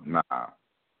 Nah.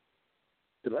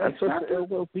 The last person Ill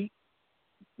Will beat?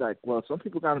 Like, well, some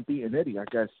people got him beating Eddie, I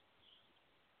guess.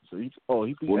 So he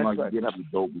beat X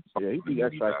Factor. Yeah, he beat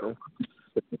X Factor.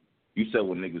 You said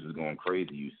when niggas was going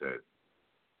crazy, you said.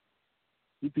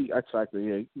 He beat X Factor,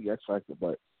 yeah, he beat X Factor.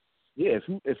 But, yeah,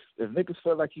 if niggas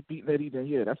felt like he beat Eddie, then,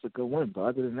 yeah, that's a good win. But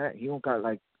other than that, he don't got,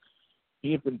 like,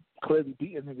 he ain't been clearly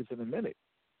beating niggas in a minute.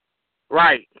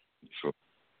 Right. True.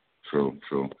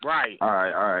 Right. All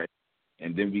right.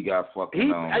 And then we got fucking. You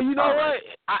know what?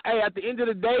 At the end of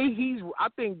the day, I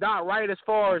think Dot right as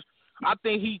far as I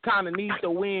think he kind of needs to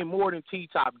win more than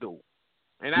T-Top do,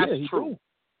 and that's true.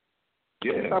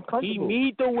 Yeah, he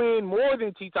need to win more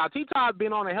than T-Top. T-Top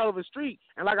been on a hell of a streak,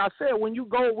 and like I said, when you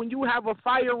have a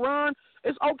fire run,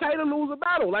 it's okay to lose a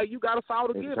battle. Like you got to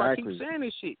follow the give. I keep saying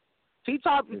this shit.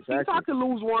 T-Top can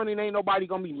lose one, and ain't nobody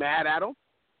gonna be mad at him.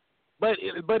 But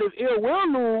if Ill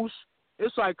Will lose,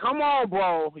 it's like, come on,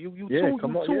 bro. You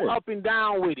too up and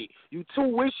down with it. You too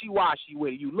wishy-washy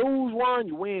with it. You lose one,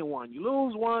 you win one. You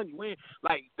lose one, you win.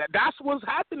 Like, that's what's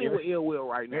happening with Ill Will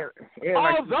right now.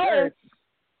 Although,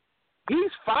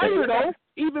 he's fired, though.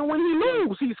 Even when he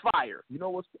loses, he's fired. You know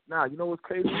what's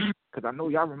crazy? Because I know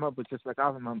y'all remember just like I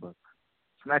remember.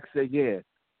 Snack said, yeah,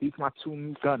 these my two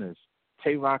new gunners,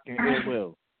 Tay-Rock and Ill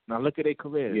Will. Now look at their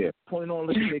careers. Yeah. Point on,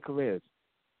 look at their careers.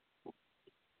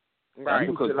 Right,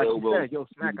 because like Ill you Will, said, yo,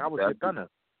 Smack, I was your gunner.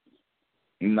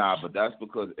 Nah, but that's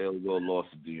because Ill Will lost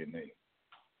the DNA.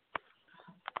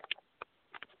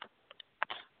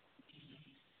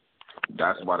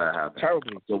 That's why that happened.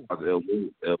 Terribly. So Ill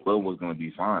Will was going to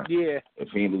be fine. Yeah. If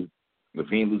he didn't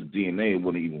lose DNA, it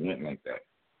wouldn't even went like that.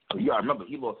 Yeah, I remember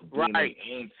he lost the DNA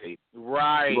and tape.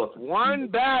 Right. One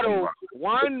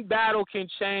battle can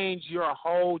change your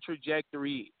whole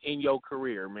trajectory in your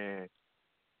career, man.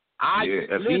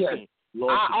 I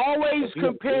always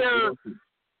compare.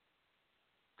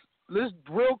 Let's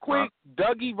real quick,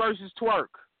 Dougie versus Twerk.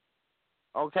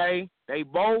 Okay? They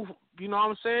both, you know what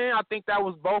I'm saying? I think that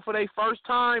was both of their first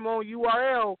time on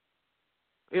URL,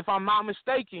 if I'm not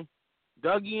mistaken.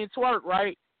 Dougie and Twerk,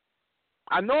 right?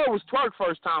 I know it was Twerk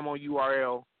first time on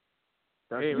URL.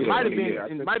 It might have been.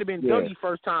 It might have been Dougie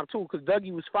first time too, because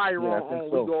Dougie was fire on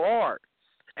We Go Hard.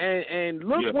 And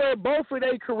look where both of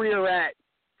their career at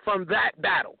from that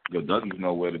battle. Yo, Dougie's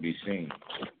nowhere to be seen.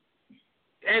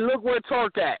 And look where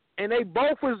Twerk at. And they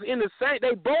both was in the same.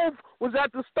 They both was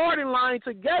at the starting line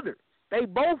together. They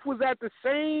both was at the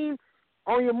same.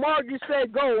 On your mark, you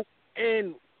said go,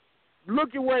 and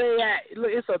look at where they at.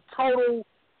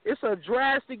 It's a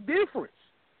drastic difference.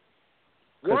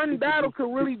 One battle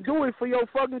could really do it for your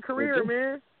fucking career,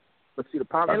 man. But see, the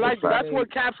problem and that's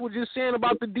what Caps was just saying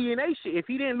about the DNA shit. If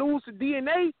he didn't lose the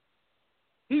DNA,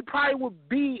 he probably would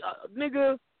be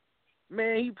nigga.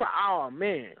 Man,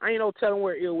 I ain't no telling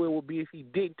where Ill Will would be if he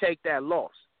didn't take that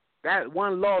loss. That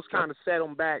one loss kind of set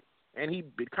him back, and he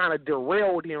kind of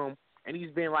derailed him, and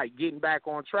he's been like getting back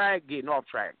on track, getting off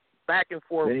track, back and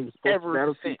forth then he was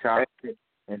ever since.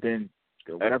 And then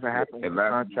whatever happened with the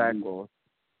contract or.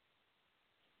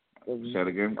 Say it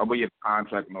again. Oh, but your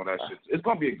contract and all that shit. It's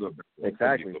gonna be a good battle.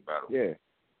 Exactly. Good battle. Yeah.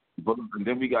 But and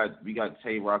then we got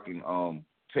Tay Rock and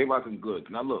Good.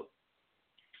 Now look.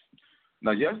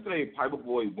 Now yesterday, Piper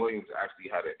Boy Williams actually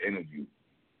had an interview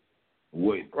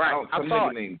with I saw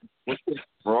it. Named what's his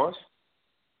Frost.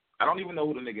 I don't even know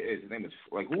who the nigga is. His name is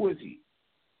who is he?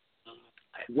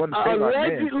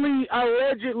 Allegedly,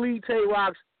 Tay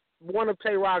Rock's one of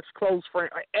Tay Rock's close friend,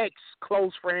 or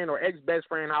ex-close friend, or ex-best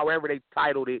friend, however they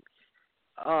titled it.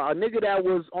 A nigga that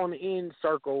was on the end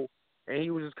circle, and he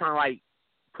was just kind of like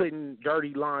putting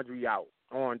dirty laundry out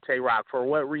on Tay Rock. For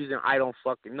what reason, I don't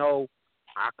fucking know.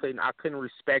 I couldn't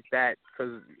respect that,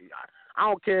 because I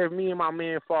don't care if me and my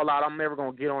man fall out. I'm never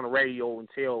gonna get on the radio and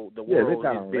tell the world. Yeah, they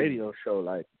got a radio show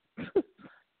like.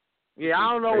 Yeah,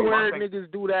 I don't know where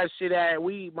niggas do that shit at.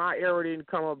 My era didn't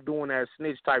come up doing that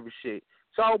snitch type of shit.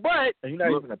 So, but and you're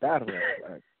not even a battle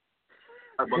rapper.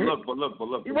 But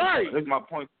look. You're right. Here's my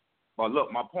point. But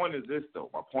look, my point is this though.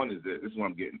 My point is this. This is what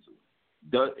I'm getting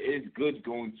to. Is Good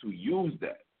going to use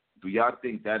that? Do y'all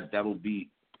think that'll be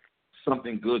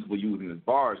something good for using his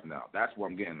bars now? That's what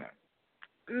I'm getting at.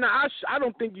 No, I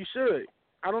don't think you should.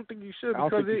 I don't think you should,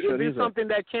 because if it's something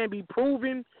that can be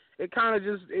proven, it kind of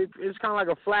just it's kind of like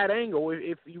a flat angle.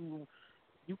 If you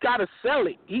gotta sell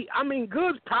it.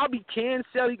 Goods probably can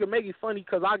sell. He can make it funny,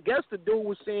 because I guess the dude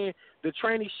was saying the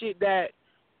tranny shit that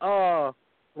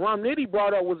Rum Nitty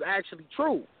brought up was actually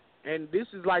true. And this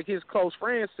is like his close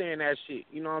friend saying that shit.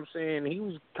 You know what I'm saying? He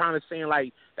was kind of saying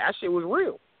like that shit was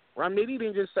real. Rum Nitty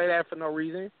didn't just say that for no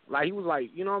reason. Like he was like,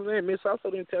 you know what I'm saying? Miss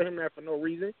Hustle didn't tell him that for no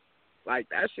reason. Like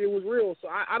that shit was real. So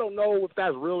I don't know if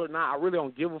that's real or not. I really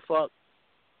don't give a fuck.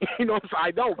 You know what I'm saying?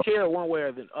 I don't care one way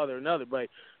or the other. But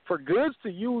for Goods to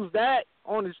use that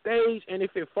on the stage, and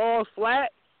if it falls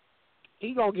flat,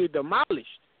 he gonna get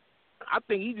demolished. I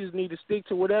think he just need to stick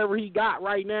to whatever he got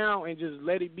right now and just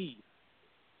let it be.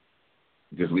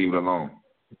 Just leave it alone.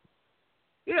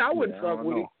 Yeah, I wouldn't fuck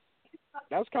with it.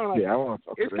 That's kind of like, I want to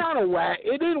fuck with it. It's kind of whack.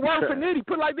 It didn't work for Nitty.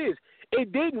 Put it like this.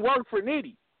 It didn't work for Nitty.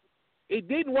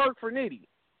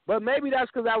 But maybe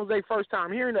that's because that was their first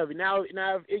time hearing of it. Now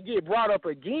if it get brought up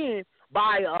again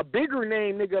by a bigger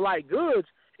name nigga like Goods,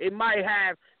 it might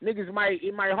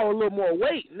hold a little more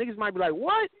weight. Niggas might be like,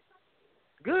 what?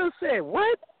 Goods said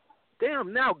what?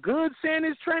 Damn, now Goods saying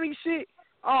this tranny shit?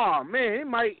 Oh,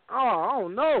 man, I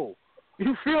don't know.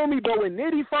 You feel me? But when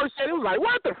Nitty first said it, was like,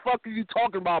 what the fuck are you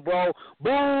talking about, bro?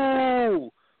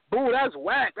 Boo, that's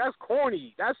whack. That's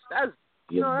corny. That's that's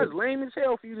lame as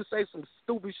hell for you to say some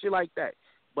stupid shit like that.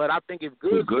 But I think if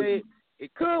Goods said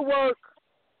it could work,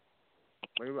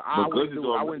 I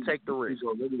wouldn't take the risk.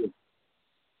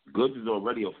 Goods is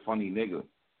already a funny nigga.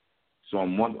 So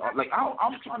I'm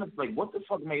trying to what the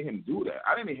fuck made him do that?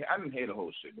 I didn't hear the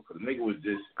whole shit, because the nigga was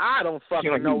just. I don't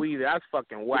fucking know either. That's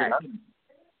fucking whack.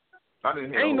 I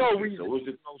didn't hear. Ain't the whole no shit, reason. So it was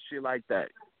just no shit like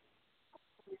that.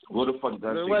 What the fuck does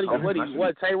that?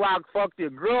 What? Tay Rock fucked your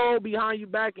girl behind your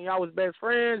back and y'all was best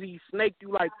friends. He snaked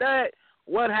you like that.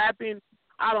 What happened?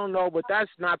 I don't know, but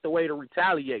that's not the way to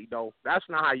retaliate, though. That's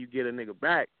not how you get a nigga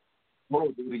back.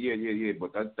 Oh, yeah.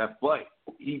 But but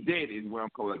he did is where I'm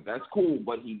calling. Like, that's cool,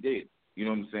 but he did. You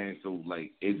know what I'm saying? So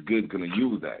is Good gonna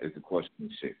use that? Is the question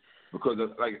and shit? Because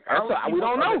we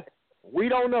don't know. We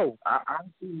don't know. I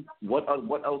see what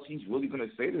else he's really gonna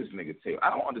say to this nigga Tay.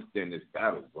 I don't understand this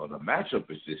battle, bro. The matchup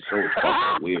is just so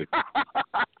fucking weird.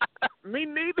 Me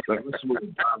neither.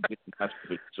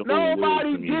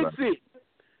 Nobody gets it.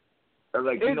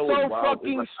 It's so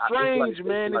fucking strange,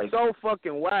 man. It's so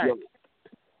fucking whack.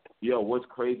 Yo, what's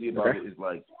crazy about it is,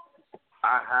 like,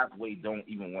 I halfway don't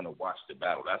even want to watch the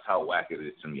battle. That's how whack it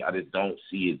is to me. I just don't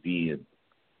see it being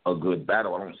a good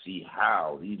battle. I don't see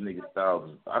how. These niggas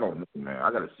styles, I don't know, man.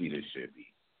 I got to see this shit, B.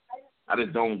 I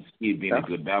just don't see it being a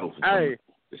good battle for some.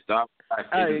 The style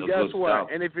isn't a guess good what? style.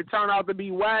 And if it turn out to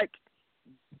be whack,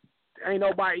 ain't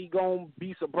nobody gonna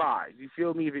be surprised. You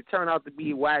feel me? If it turn out to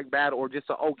be a whack battle or just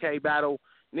an okay battle,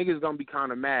 niggas gonna be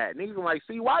kind of mad. Niggas gonna like,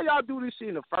 see, why y'all do this shit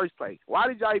in the first place? Why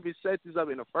did y'all even set this up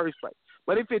in the first place?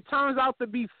 But if it turns out to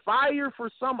be fire for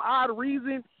some odd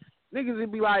reason, niggas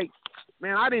would be like,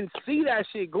 man, I didn't see that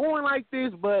shit going like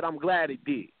this, but I'm glad it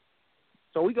did.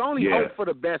 So we can only hope for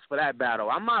the best for that battle.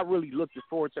 I'm not really looking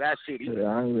forward to that shit either. Yeah,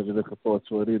 I ain't really looking forward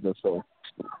to it either. So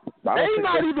they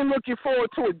not even looking forward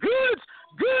to it. Good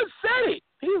said it.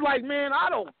 He was like, man, I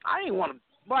ain't want to,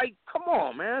 like, come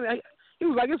on, man. He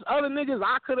was like, it's other niggas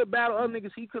I could have battled, other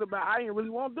niggas he could have battled. I ain't really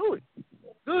want to do it.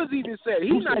 Goods even said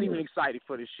he's not even excited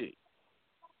for this shit.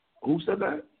 Who said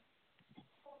that?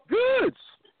 Goods.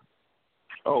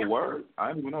 Oh, word? I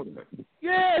didn't even know that.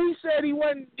 Yeah, he said he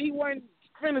wasn't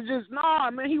finna just, nah,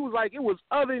 man. He was like, it was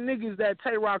other niggas that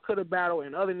Tay-Rock could have battled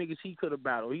and other niggas he could have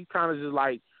battled. He kind of just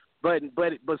like, but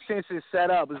since it's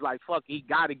set up, it's like, fuck, he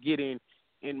got to get in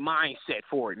mindset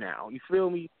for it now. You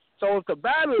feel me? So if the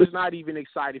battler is not even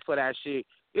excited for that shit,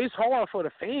 it's hard for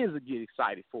the fans to get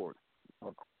excited for it.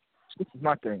 This is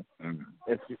my thing.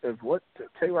 Mm-hmm. If what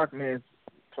Tay-Rock man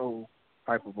told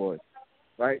Hyperboy,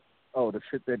 right? Oh, the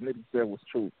shit that niggas said was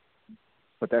true,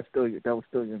 but that was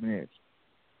still your man.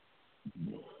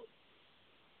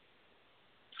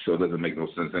 So it doesn't make no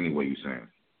sense anyway, you saying?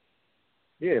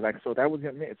 Yeah, like, so that was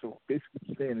your man. So basically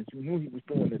you're saying that you knew he was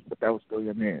doing this, but that was still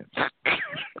your man.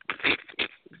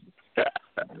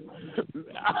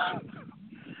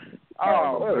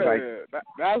 Oh, man.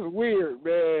 That's weird,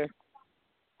 man.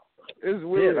 It's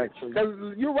weird.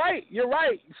 Because you're right.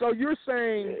 So you're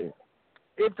saying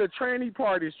if the tranny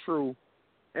part is true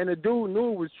and the dude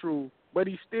knew it was true, but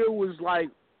he still was like,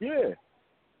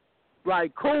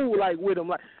 like cool, like with him,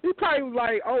 like he probably was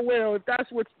like, oh well, if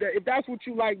that's what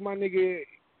you like, my nigga,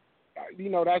 you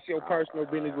know that's your personal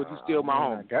business, but you still my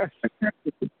home.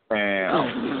 Man, I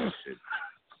don't do that shit.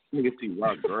 Nigga see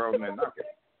rock girl, man.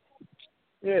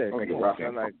 Yeah, rock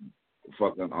like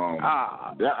fucking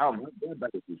that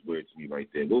battle was weird to me right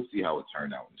there. We'll see how it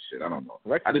turned out and shit. I don't know.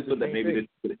 I just thought that maybe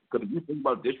this, because if you think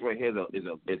about this right here,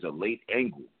 is a late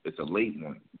angle. It's a late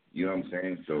one. You know what I'm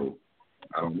saying? So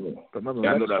I don't know. I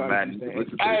know that man.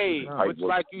 Hey, it's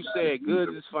like you said,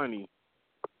 Goods is funny.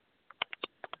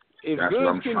 If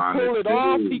Goods can pull it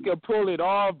off, he can pull it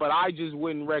off. But I just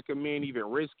wouldn't recommend even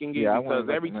risking it because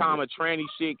every time a tranny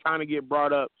shit kind of get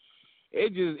brought up,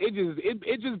 it just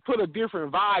put a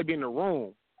different vibe in the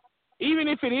room. Even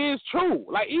if it is true,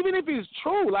 like niggas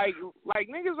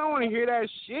don't want to hear that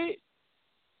shit.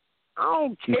 I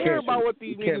don't care about what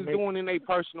these niggas doing in their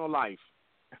personal life.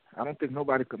 I don't think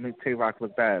nobody could make Tay-Rock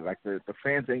look bad. Like the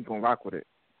fans ain't gonna rock with it.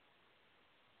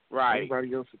 Right.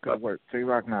 Everybody else could work.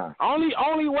 Tay-Rock nah.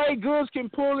 Only way Goods can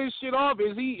pull this shit off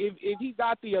is if he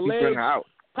got the alleged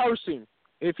person.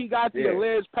 If he got the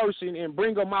alleged person and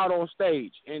bring them out on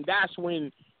stage, and that's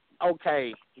when,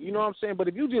 okay, you know what I'm saying? But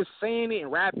if you just saying it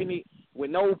and rapping it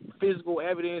with no physical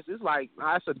evidence, it's like,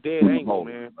 that's a dead angle,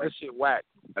 man. That shit whack.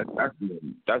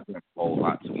 That's a whole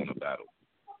lot to win a battle.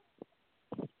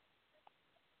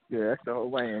 Yeah, that's the whole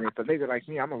way. And if a nigga like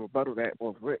me, I'm gonna rebuttal that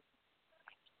off rip.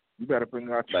 You better bring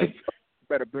out. You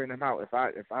better bring him out. If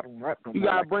I don't rap, you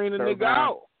gotta bring the nigga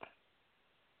out.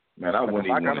 Man, I wouldn't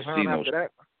even want to see no.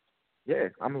 That, yeah,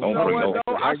 I'm. You know what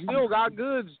though? I still got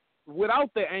Goods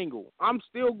without the angle. I'm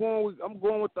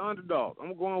going with the underdog.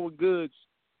 I'm going with Goods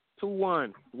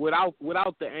 2-1 without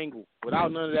the angle, without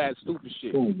none of that stupid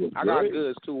shit. I got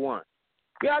Goods 2-1.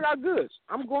 Yeah, I got Goods.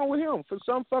 I'm going with him for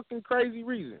some fucking crazy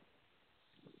reason.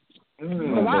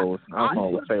 Listen,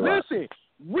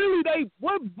 really,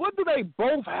 what do they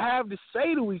both have to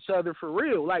say to each other for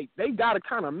real? Like, they got to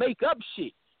kind of make up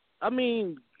shit. I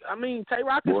mean,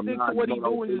 Tay-Rock can stick to what he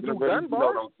do and just do gun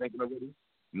bars.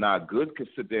 Nah, Good could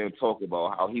sit there and talk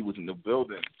about how he was in the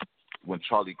building when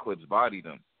Charlie Clips bodied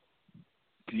him.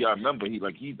 See, I remember he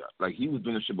was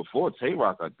doing this shit before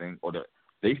Tay-Rock, I think, or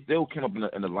they still came up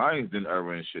in the Lions Den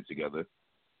era and shit together.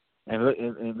 And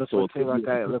look so what Tay-Rock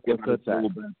got. Look what Goods at.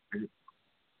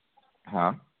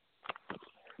 Huh?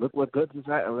 Look what Goods is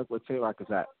at, and look what Tay-Rock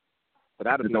is at. But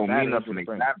that don't mean nothing. They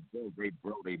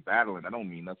battling. That don't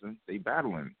mean nothing. They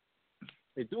battling.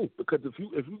 They do, because if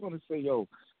you're gonna say, yo,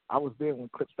 I was there when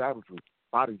Clips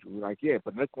bodied you, like, yeah,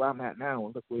 but look where I'm at now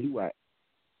and look where you at.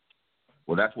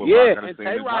 Well, that's what. Yeah, and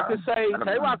Tay-Rock could say,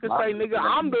 nigga,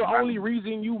 I'm the only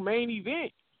reason you main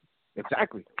event.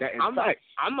 Exactly. That is I'm facts.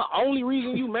 the only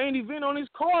reason you main event on this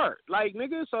card, like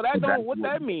nigga. So that don't what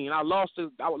that mean? I lost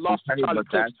to Charlie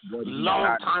Clips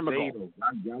long time ago.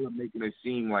 Y'all are making it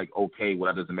seem like okay,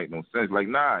 well that doesn't make no sense. Like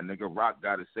nah, nigga, Rock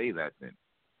got to say that then.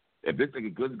 If this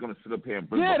nigga Good's gonna sit up here and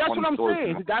bring that's what I'm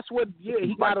saying. That's what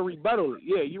he got to rebuttal it.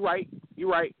 Yeah, you're right. He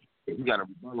got to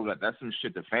rebuttal that. That's some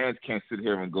shit the fans can't sit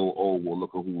here and go, oh well,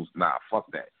 look at who's fuck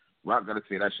that. Rock got to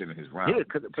say that shit in his round. Yeah,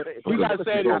 but he got to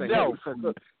say it himself.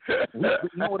 You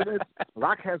know what it is?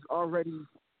 Rock has already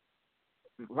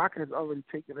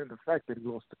taken in the fact that he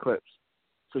lost the Clips.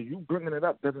 So you bringing it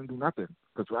up doesn't do nothing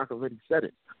because Rock already said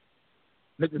it.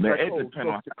 Niggas man, like, it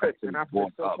depends on the Clips, and after they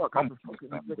still fuck, I'm fucking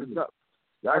these niggas up.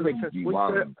 That makes sense. We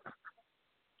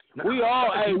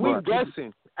all, we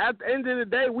guessing. At the end of the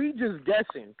day, we just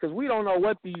guessing because we don't know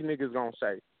what these niggas gonna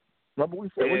say. Remember we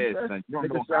said, son, you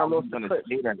don't know how he's gonna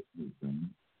say that shit, son.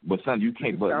 But son, you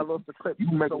can't. But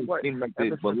you make it seem like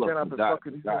this. But look,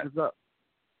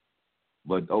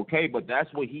 but okay, but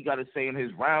that's what he got to say in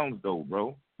his rounds, though,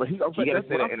 bro. But he got to say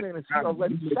that in his rounds.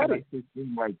 He already said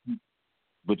it.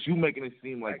 But you making it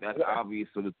seem like that's obvious,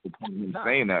 so that's the point of him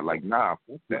saying that. Like, nah.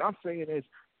 What I'm saying is,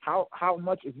 how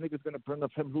much is niggas gonna bring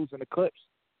up him losing the Clips?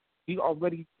 He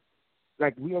already,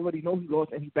 we already know he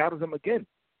lost, and he battles him again.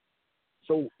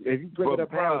 So if you bring it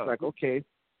up now, it's like, okay,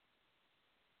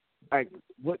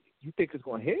 what you think is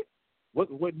gonna hit? What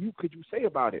could you say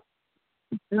about it?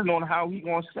 Depending on how he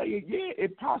gonna say it, yeah,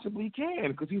 it possibly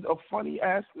can, because he's a funny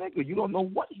ass nigga. You don't know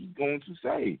what he's going to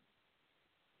say.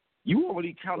 You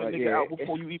already counted nigga out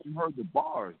before you even heard the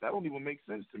bars. That don't even make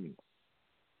sense to me.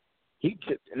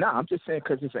 I'm just saying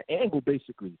because it's an angle,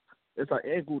 basically. It's an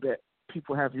angle that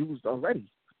people have used already.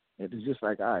 And it's just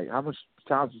like, all right, how much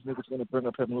times is niggas going to bring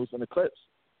up him losing the Clips?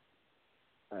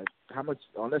 How much,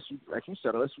 unless you, like you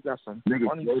said, unless you got some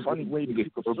funny way to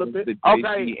flip it.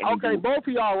 Okay, both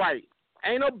of y'all right.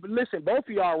 Both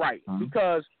of y'all right.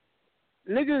 Because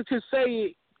niggas could say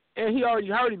it, and he already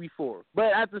heard it before.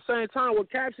 But at the same time, what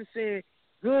Caps is saying,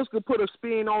 Goods could put a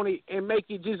spin on it and make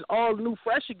it just all new,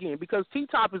 fresh again. Because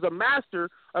T-Top is a master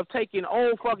of taking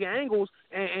old fucking angles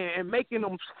and making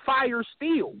them fire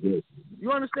still.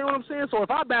 You understand what I'm saying? So if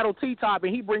I battle T-Top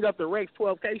and he bring up the Rex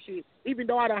 12K shit, even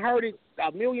though I done heard it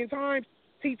a million times,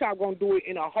 T-Top gonna do it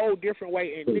in a whole different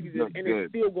way, and it's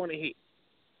still gonna hit.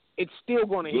 It's still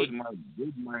going to hit.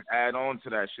 Goods might add on to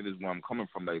that shit is where I'm coming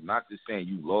from. Like, not just saying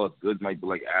you lost. Goods might be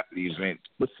like after the event,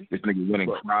 this nigga went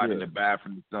and cried in the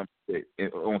bathroom or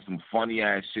something on some funny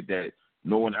ass shit that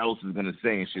no one else is gonna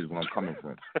say and shit is where I'm coming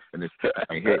from. And it's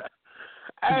ain't hit.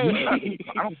 Hey,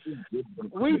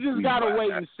 we just gotta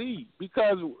wait and see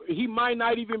because he might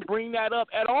not even bring that up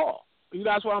at all.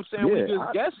 That's what I'm saying. We're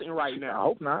just guessing right now. I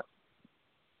hope not.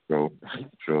 True.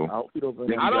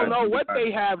 I don't know what they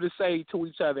have to say to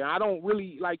each other. I don't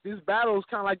really like this battle. Is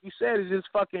kind of like you said. It's just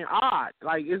fucking odd.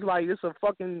 It's a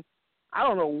fucking. I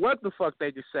don't know what the fuck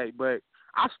they could say, but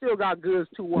I still got Goods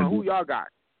 2-1. Who y'all got?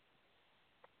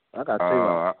 I got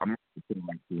Tay-Rock. I'm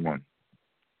 2-1.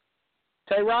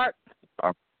 Tay-Rock?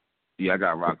 Yeah, I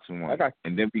got Rock 2-1.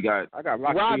 And then I got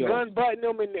Rock gun butting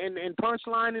them and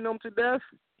punchlining them to death.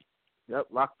 Yep,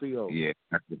 Rock 3-0.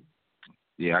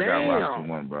 Yeah, I got Rock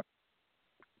 2-1, bro.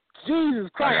 Jesus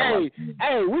Christ.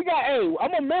 Hey,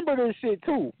 I'm a member of this shit,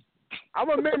 too. I'm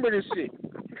a member of this shit.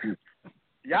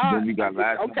 Y'all, then we got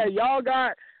last okay, y'all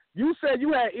got, you said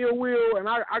you had Ill Will, and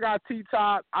I got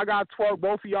T-Top. I got Twerk.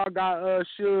 Both of y'all got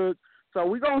Suge. So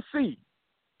we going to see.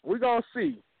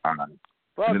 All right.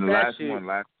 Fuck and then the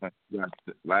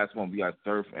last one, we got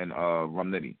Surf and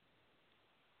Rum Nitty.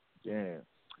 Yeah.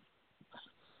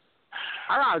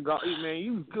 I gotta go, man.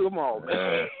 You come on,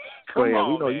 man. We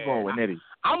know you going with Nitty.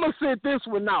 I'm gonna sit this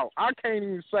one out. I can't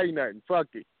even say nothing. Fuck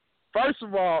it. First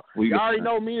of all, you already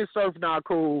know me and Surf not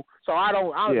cool, so I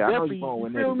don't. I'm definitely. You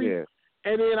feel me? Yeah.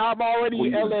 And then I'm already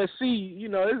LSC. You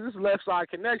know, this is left side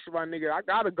connection, my nigga. I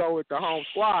gotta go with the home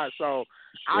squad, so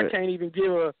I can't even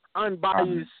give a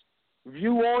unbiased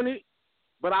view on it,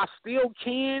 but I still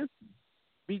can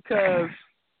because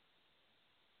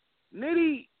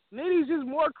Nitty's just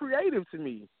more creative to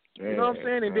me. You know what I'm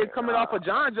saying? And then coming off a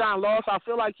John loss, I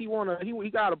feel like he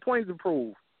got a point to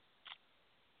prove.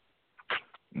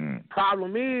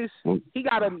 Problem is, he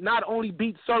got to not only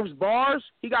beat Surf's bars,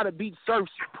 he got to beat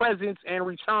Surf's presence and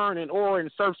return and aura in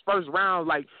Surf's first round.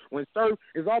 Like, when Surf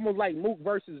is almost like Mook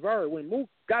versus Verb. When Mook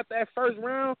got that first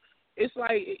round, it's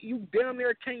like you damn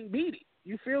near can't beat it.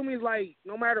 You feel me? It's like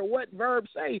no matter what Verb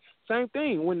say, same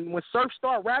thing. When Surf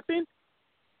start rapping,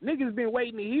 niggas been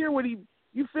waiting to hear what he,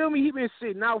 you feel me? He been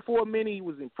sitting out for a minute. He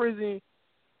was in prison.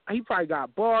 He probably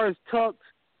got bars tucked.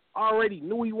 Already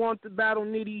knew he wanted to battle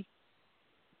Nitty.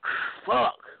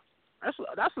 Fuck.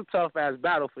 That's a tough ass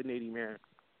battle for Nitty, man.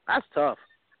 That's tough.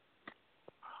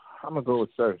 I'm gonna go with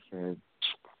Surf, man.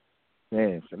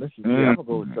 Man, so this is I'm gonna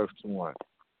go with Surf 2-1.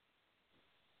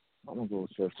 I'm gonna go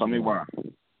with Surf. Tell me why.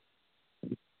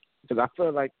 Because I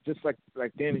feel like, just like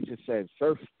Danny just said,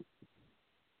 Surf.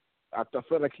 I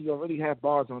feel like he already had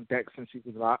bars on deck since he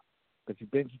was locked. Because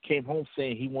he came home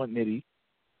saying he want Nitty,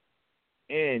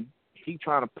 and he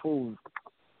trying to prove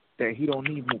that he don't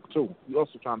need Mook too. He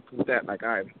also trying to prove that, like,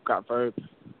 I got Verb,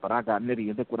 but I got Nitty,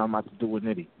 and look what I'm about to do with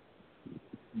Nitty.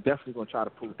 I'm definitely gonna try to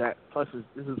prove that. Plus,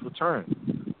 this is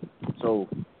return. So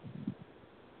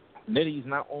Nitty's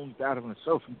not only battling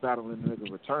Surf, he's battling the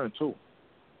nigga Return too.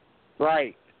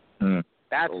 Right. Mm.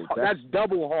 That's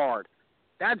double hard.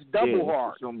 That's double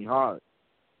hard. It's gonna be hard.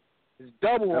 It's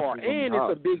double hard, and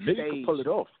it's a big Nitty stage. could pull it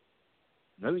off.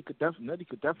 Nitty could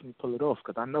definitely pull it off,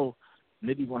 because I know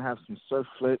Nitty gonna have some surf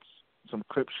flips, some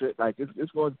crip shit. Like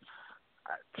it's going.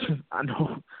 I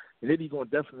know Nitty gonna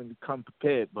definitely come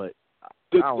prepared, but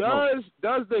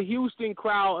does the Houston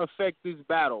crowd affect this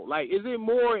battle? Like, is it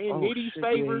more in Nitty's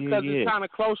favor because it's kind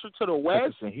of closer to the West?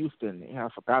 It's in Houston. Yeah, I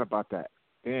forgot about that.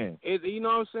 Damn. You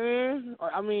know what I'm saying?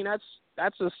 I mean,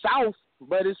 that's a South,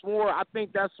 but it's more. I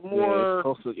think that's more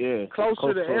closer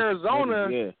to Arizona.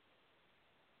 Yeah.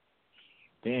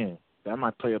 Damn, that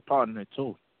might play a part in it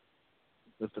too.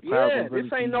 If the crowd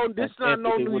this not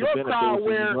no New York crowd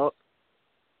where.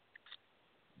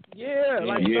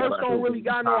 Surf don't really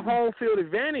got no home field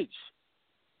advantage.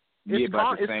 It's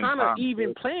kind of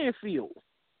even playing field.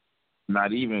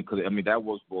 Not even, because, I mean, that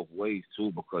works both ways,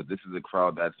 too, because this is a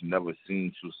crowd that's never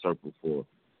seen True Surf before.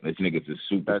 And this nigga's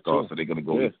a superstar, so they're going to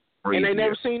go crazy. And they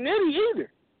never seen Nitty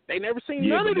either. They never seen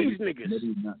none of these niggas.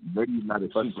 Nitty's not a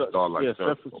superstar like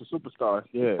Surf. Surf is a superstar,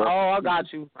 yeah. Oh, I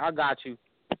got you.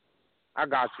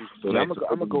 So I'm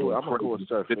gonna go with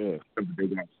Surf, yeah.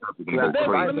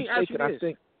 Let me ask you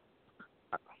this.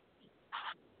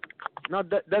 Now,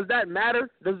 does that matter?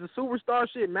 Does the superstar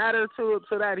shit matter to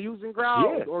that Houston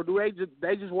crowd, or do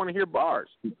they just want to hear bars?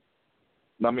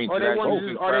 I mean, are they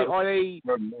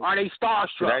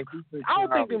starstruck? I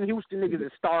don't think them Houston niggas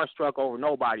is starstruck over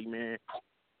nobody, man.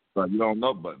 But you don't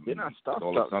know, but they're not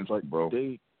starstruck, bro.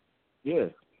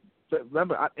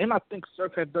 Remember, I think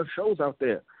Surf had done shows out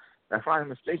there. If I'm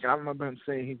mistaken, I remember him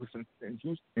saying he was in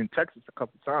Houston, in Texas a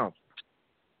couple times.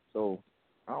 So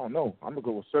I don't know. I'm gonna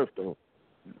go with Surf though.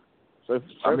 Surf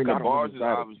I mean, the bars is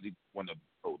obviously one of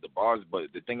the bars,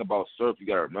 but the thing about Surf, you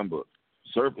gotta remember,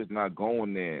 Surf is not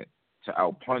going there to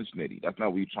outpunch Nitty. That's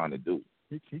not what he's trying to do.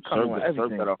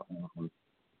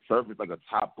 Surf is like a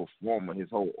top performer. His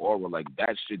whole aura, like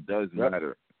that shit does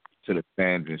matter to the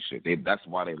fans and shit. That's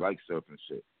why they like Surf and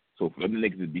shit. So for them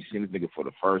niggas to be seeing this nigga for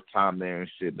the first time there and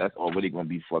shit, that's already gonna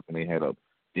be fucking their head up.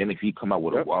 Then if he come out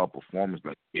with a wild performance,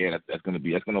 like that's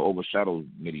gonna overshadow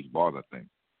Nitty's bars, I think.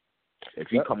 If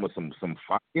he come with some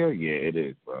fire, it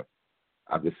is, bro.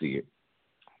 I can see it.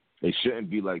 They shouldn't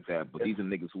be like that, but these are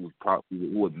niggas who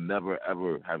would never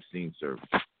ever have seen Surf.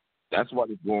 That's why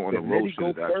they're going on the road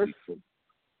show.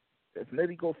 If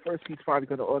Nitty go first, he's probably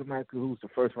gonna automatically lose the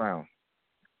first round.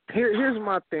 Here's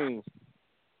my thing.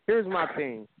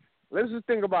 Let's just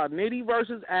think about Nitty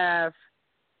versus Av,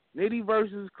 Nitty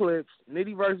versus Clips,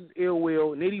 Nitty versus Ill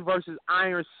Will, Nitty versus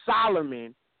Iron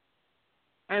Solomon.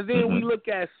 And then we look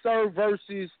at Surf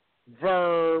versus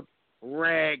Verb,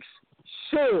 Rex,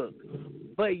 Suge.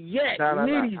 But yet,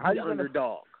 Nitty's the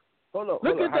underdog.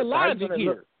 Look at the logic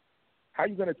here. How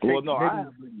you going to take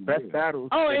Nitty's best battles?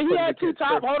 Oh, and he had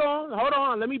T-Top. Hold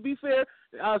on. Let me be fair.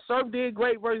 Surf did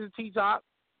great versus T-Top.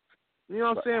 You know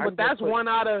what I'm saying? But that's one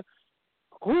out of...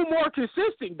 Who more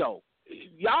consistent, though?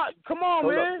 Y'all, come on,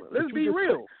 man. Let's be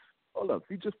real. Hold up.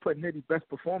 You just put Nitty's best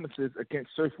performances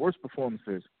against Surf's worst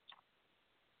performances.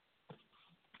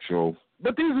 True.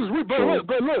 But these is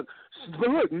but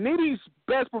look, Nitty's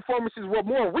best performances were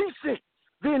more recent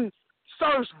than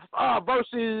Surf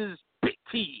versus Big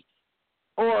T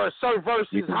or Surf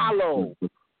versus Hollow.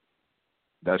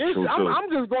 That's true too. I'm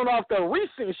just going off the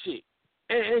recent shit,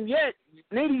 and yet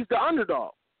Nitty's the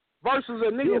underdog versus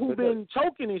a nigga who been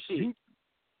choking and shit.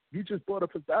 You just brought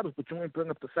up his battles, but you ain't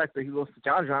bring up the fact that he lost to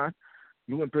John John.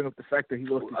 You wouldn't bring up the fact that he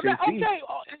lost to JT. Okay,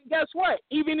 guess what?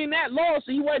 Even in that loss,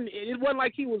 it wasn't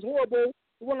like he was horrible.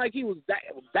 It wasn't like he was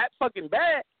that fucking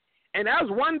bad. And that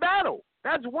was one battle.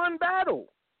 That's one battle.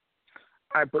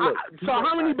 All right, but look,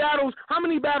 how many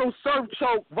battles Surf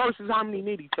choked versus how many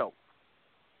Nitty choked?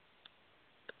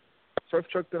 Surf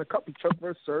choked in a couple. He choked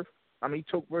versus Surf. I mean,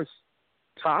 he choked versus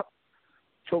Top.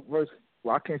 Choked versus,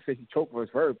 well, I can't say he choked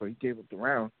versus Verb, but he gave up the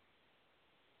round.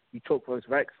 He choked versus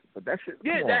Rex, but that shit.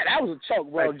 Yeah, that was a choke,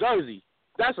 bro. Like, Jersey.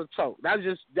 That's a choke. That's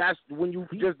when you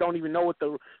just don't even know what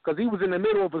because he was in the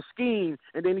middle of a scheme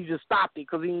and then he just stopped it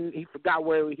because he forgot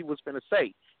where he was going to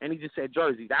say and he just said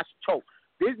Jersey. That's a choke.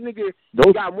 This nigga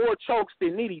got more chokes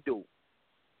than Nitty do.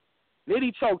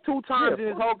 Nitty choked 2 times in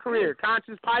his whole career.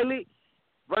 Conscious Pilot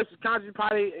versus Conscious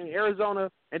Pilot in Arizona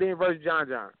and then versus John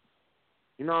John.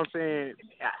 You know what I'm saying?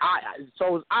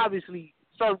 So it's obviously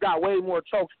Surf got way more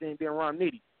chokes than Rum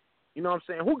Nitty. You know what I'm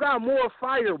saying? Who got more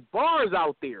fire bars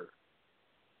out there?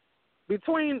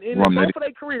 Between both of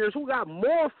their careers, who got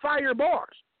more fire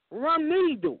bars? Rum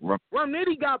Nitty do. Rum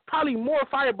Nitty got probably more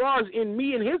fire bars in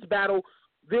me and his battle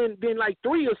than like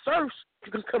 3 of Surf's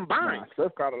combined.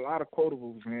 Surf got a lot of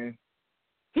quotables, man.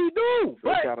 He do.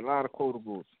 Surf got a lot of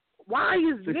quotables. Why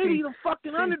is Nitty the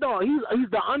fucking underdog? He's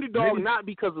the underdog not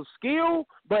because of skill,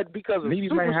 but because of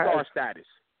superstar status.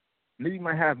 Nitty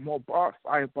might have more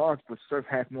fire bars, but Surf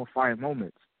has more fire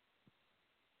moments.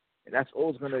 And that's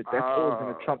always gonna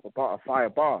trump a fire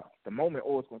bar. The moment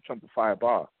always gonna trump a fire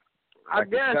bar. I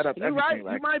guess you're right.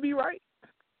 You might be right.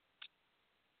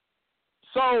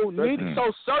 So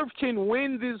Surf can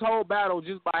win this whole battle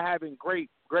just by having great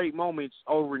moments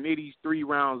over Nitty's 3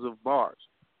 rounds of bars.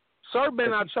 Surf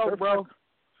better not choke, bro.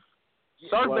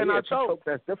 Surf better not choke.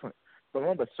 That's different. But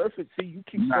remember, Surf. See, you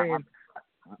keep saying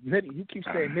Nitty. You keep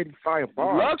saying Nitty fire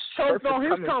bars. Lux choked on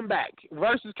his comeback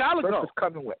versus Calico. Surf is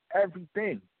coming with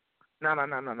everything. No.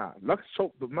 Lux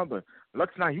choked, but remember,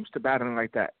 Lux not used to battling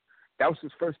like that. That was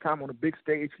his first time on a big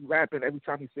stage. He rapping. Every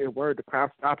time he said a word, the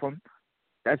crowd stop him.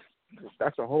 That's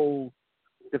a whole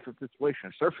different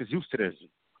situation. Surf is used to this.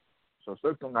 So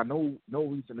Surf don't got no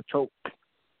reason to choke.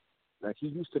 Like, he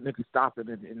used to niggas stopping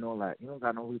and all that. He don't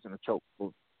got no reason to choke. But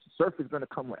Surf is going to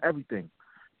come with everything.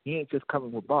 He ain't just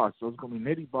coming with bars. So it's going to be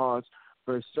Nitty bars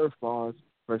versus Surf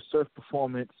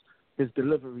performance, his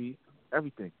delivery,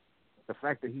 everything. The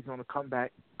fact that he's on a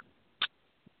comeback,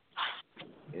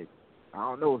 I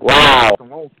don't know.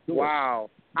 Wow.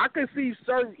 I could see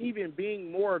Surf even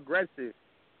being more aggressive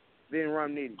than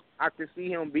Rum Nitty. I could see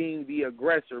him being the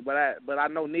aggressor, but I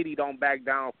know Nitty don't back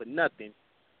down for nothing.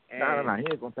 No, he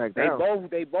ain't gonna back down.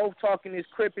 They both talking this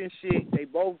crippin' shit. They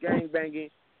both gang banging.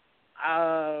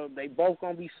 They both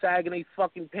gonna be sagging they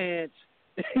fucking pants.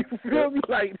 You feel me?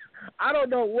 Like, I don't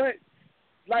know what.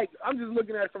 Like, I'm just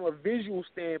looking at it from a visual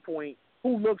standpoint.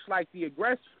 Who looks like the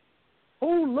aggressor?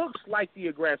 Who looks like the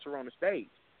aggressor on the stage?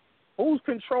 Who's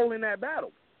controlling that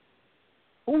battle?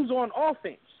 Who's on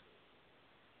offense?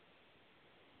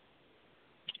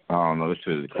 I don't know. This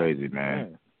shit is crazy,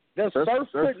 man. Does Surf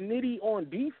put Nitty on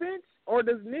defense, or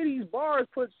does Nitty's bars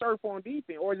put Surf on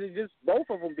defense, or is it just both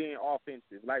of them being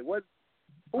offensive? Like, what?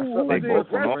 Who's they both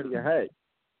the already ahead.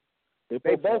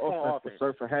 They both on offense.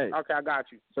 Surf ahead. Okay, I got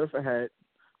you. Surf ahead,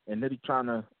 and Nitty trying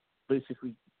to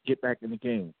basically get back in the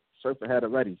game. Surf ahead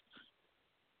already.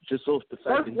 Just off the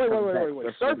fact that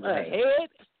wait. Surf ahead?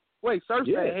 Wait, Surf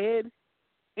ahead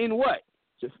in what?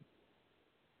 Just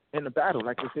in the battle,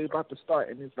 like they say about to start,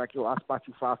 and it's like, yo, I spot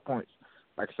you 5 points.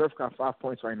 Like, Surf got 5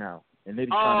 points right now, and Nitty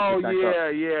trying to get back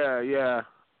up.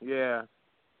 Yeah.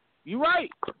 You're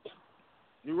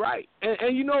right.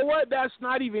 And you know what? That's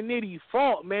not even Nitty's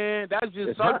fault, man. That's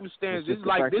just circumstances. It's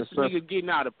like this nigga getting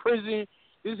out of prison.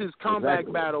 This is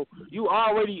comeback battle. You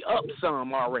already up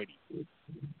some already.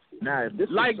 Nah, if this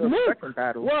like was Mook. Second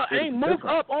battle, ain't Mook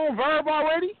up on Verb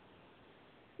already?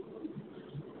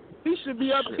 He should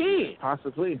be up 10.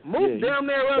 Possibly. Mook down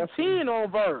there up 10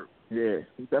 on Verb. Yeah,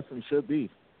 he definitely should be.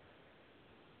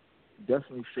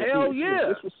 Hell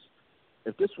yeah.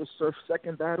 If this was Surf's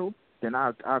second battle, then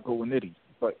I'll go with Nitty.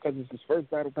 But because it's his first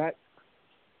battle back,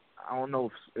 I don't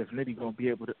know if Nitty gonna be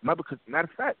able to. Because matter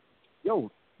of fact, now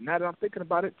that I'm thinking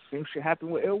about it, same shit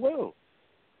happened with Ill Will.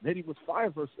 Nitty was fire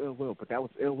versus Ill Will, but that was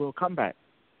Ill Will comeback,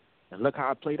 and look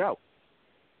how it played out.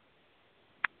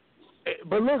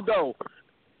 But look though,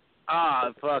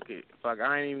 fuck it,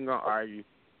 I ain't even gonna argue.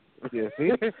 Yeah,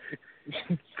 see.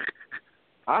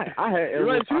 I had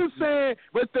what you said,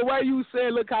 but the way you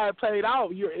said, look how it played out.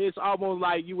 It's almost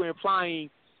like you implying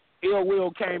Ill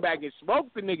Will came back and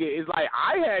smoked the nigga. It's like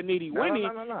I had Nitty winning,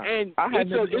 and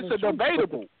it's a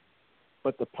debatable.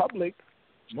 But the public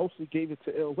mostly gave it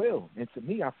to Ill Will, and to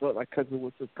me, I felt like because it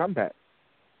was his comeback.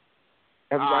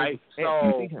 Everybody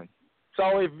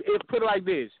so if put it like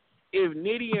this, if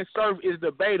Nitty and Surf is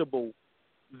debatable,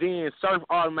 then Surf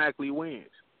automatically wins.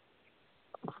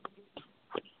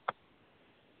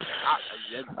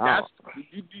 That's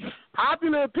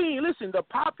popular opinion. Listen, the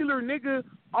popular nigga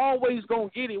always gonna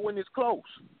get it when it's close.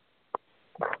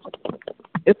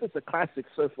 If it's a classic,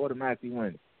 Surf automatically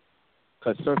wins.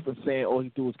 Because Surf is saying all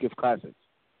he do is give classics.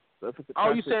 So if it's a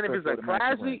classic, you saying if it's a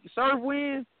classic, Surf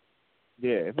wins?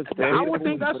 Yeah, if it's I would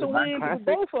think that's a win for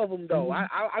both of them, though.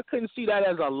 I couldn't see that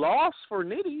as a loss for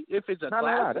Nitty if it's a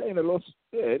classic. That ain't a loss.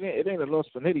 Yeah, it ain't a loss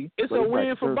for Nitty. It's a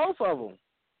win for both of them.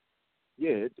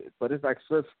 Yeah, but it's like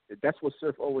Surf. That's what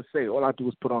Surf always say. All I do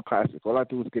is put on classics. All I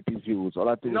do is get these views. All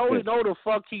I do is no, the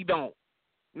fuck he don't.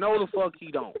 No, the fuck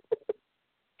he don't.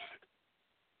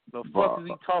 The fuck is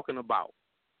he talking about?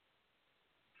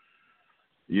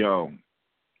 Yo,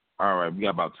 all right, we got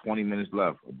about 20 minutes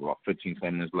left, about 15,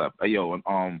 20 minutes left. Hey, yo,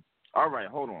 all right,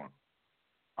 hold on.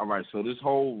 All right, so this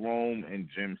whole Rome and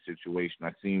Jim situation,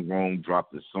 I seen Rome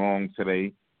drop the song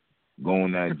today,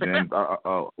 going at Jim.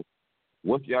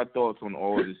 What's your thoughts on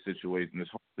all of this situation, this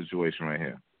whole situation right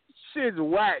here? Shit's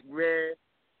whack, man.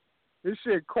 This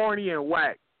shit corny and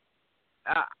whack.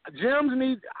 Jim's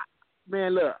need,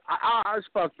 man, look, I was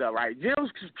fucked up, right? Jim's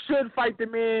should fight the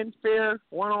man fair,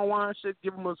 one-on-one, should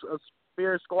give him a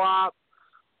fair squab,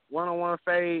 one-on-one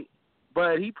fade,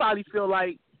 but he probably feel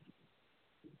like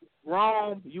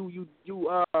Rome, you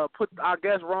put, I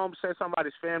guess Rome said something about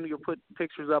his family or put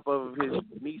pictures up of his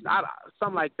niece,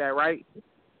 something like that, right?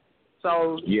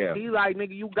 So yeah. He like,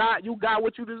 nigga, you got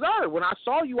what you deserve. When I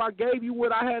saw you, I gave you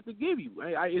what I had to give you.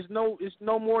 It's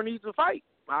no more need to fight.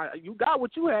 You got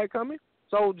what you had coming.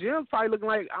 So Jim's probably looking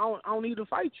like I don't need to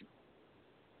fight you.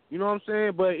 You know what I'm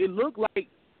saying? But it looked like,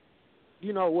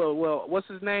 you know, well, what's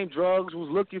his name? Drugs was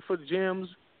looking for Jim's,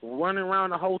 running around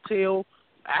the hotel,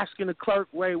 asking the clerk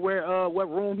where what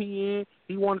room he in.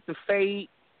 He wanted to fade.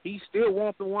 He still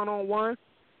wants the one-on-one.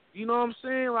 You know what I'm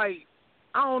saying? Like,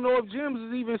 I don't know if Jim's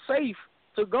is even safe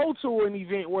to go to an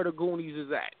event where the Goonies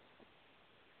is at.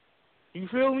 You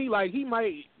feel me? Like,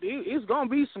 it's going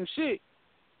to be some shit.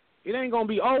 It ain't going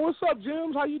to be, oh, what's up,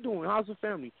 Jims? How you doing? How's the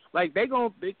family? Like,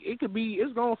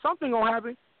 something going to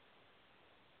happen.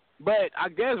 But I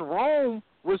guess Rome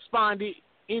responded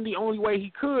in the only way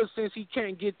he could since he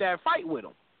can't get that fight with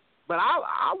him. But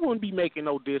I wouldn't be making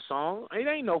no diss song. It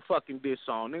ain't no fucking diss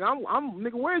song, nigga.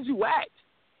 Nigga, where's you at?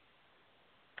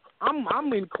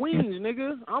 I'm in Queens,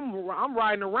 nigga. I'm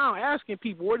riding around asking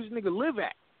people where this nigga live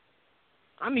at.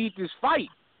 I need this fight.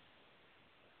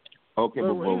 Okay,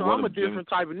 but you know, I'm a different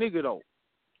type of nigga though.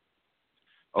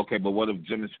 Okay, but what if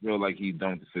Jim feel like he's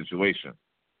done with the situation?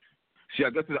 See, I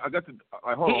got to.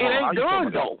 Hold on. It ain't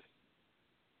done though.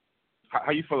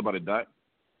 How you feel about it, Dot?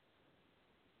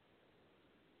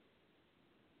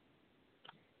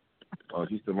 Oh,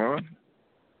 he's still on?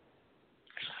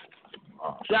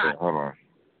 Oh, shit. Hold on.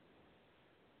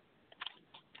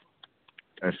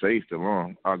 And say he's still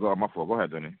on. I'll go. My fault. Go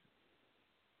ahead, Denny.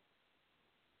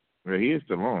 Yeah, he is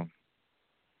still on.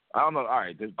 I don't know. All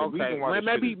right. The okay.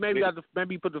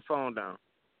 Maybe put the phone down.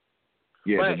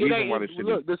 Yeah. But the reason why this shit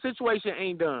look, the situation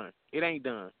ain't done. It ain't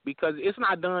done because it's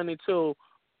not done until,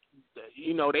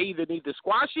 you know, they either need to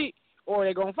squash it or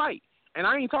they're gonna fight. And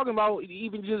I ain't talking about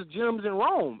even just Jims in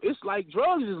Rome. It's like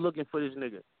Drugs is looking for this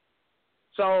nigga.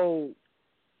 So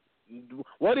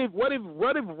what if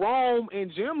Rome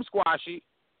and Jim squash it?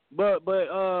 But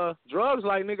Drugs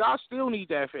like, nigga, I still need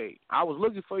that fade. I was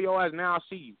looking for your ass. Now I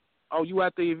see you. Oh, you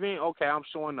at the event? Okay, I'm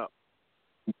showing up.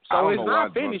 So it's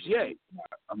not finished yet.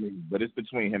 I mean, but it's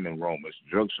between him and Rome.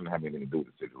 Drugs shouldn't have anything to do with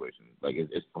the situation. Like,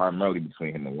 it's primarily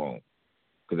between him and Rome.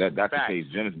 Because that's Fact. the case.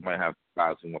 Jennings might have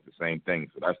guys who want the same thing.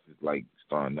 So that's just like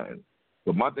starting nothing.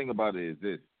 But my thing about it is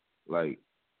this. Like,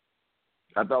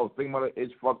 I was thinking about it.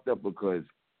 It's fucked up because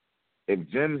if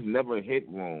Jennings never hit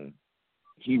Rome,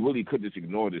 he really could just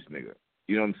ignore this nigga.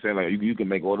 You know what I'm saying? Like, you can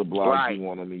make all the blogs you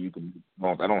want on me. You can.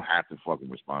 I don't have to fucking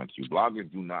respond to you.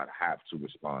 Bloggers do not have to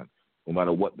respond, no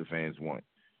matter what the fans want.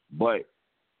 But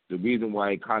the reason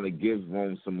why it kind of gives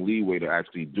Rome some leeway to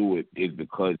actually do it is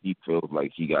because he feels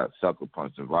like he got sucker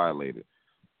punched and violated.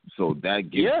 So that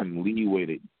gives him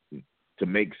leeway to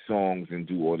make songs and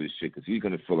do all this shit because he's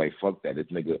gonna feel like, fuck that, this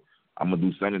nigga, I'm gonna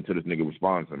do something to this nigga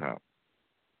respond somehow.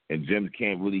 And Jim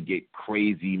can't really get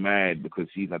crazy mad because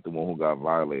he's not the one who got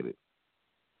violated.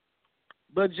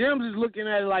 But Jim's is looking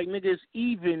at it like, nigga, it's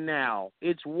even now.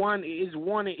 It's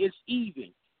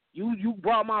even. You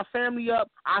brought my family up,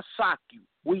 I sock you.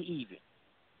 We even.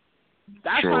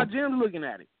 That's how Jim's looking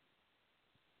at it.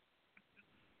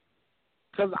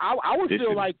 Because I would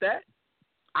feel like that.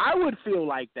 I would feel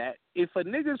like that. If a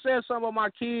nigga said something about my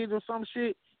kids or some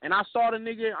shit, and I saw the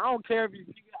nigga, I don't care if you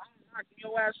nigga, I'm knocking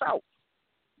your ass out.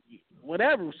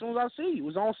 Whatever, as soon as I see you, it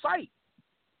was on site.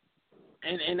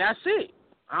 And that's it.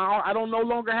 I don't no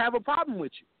longer have a problem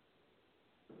with you.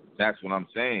 That's what I'm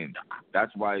saying.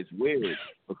 That's why it's weird,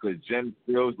 because Jim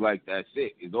feels like that's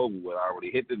it. It's over with. I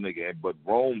already hit the nigga, but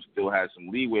Rome still has some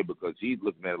leeway because he's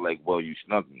looking at it like, well, you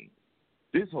snuck me.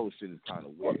 This whole shit is kind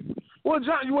of weird. Well,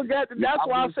 John, that's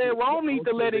why I said Rome needs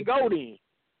to let it go then.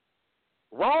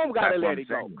 Rome got to let it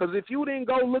go. Because if you didn't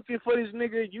go looking for this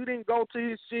nigga, you didn't go to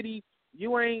his city,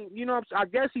 you ain't, you know what I'm saying? I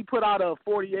guess he put out a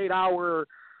 48-hour,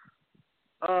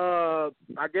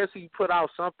 I guess he put out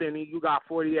something, you got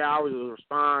 48 hours to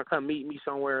respond, come meet me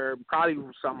somewhere, probably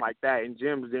something like that, and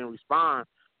Jim didn't respond.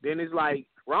 Then it's like,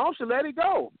 Rome should let it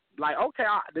go. Like, okay,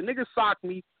 the nigga socked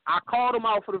me. I called him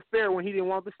out for the fair when he didn't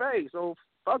want the fade, so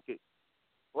fuck it.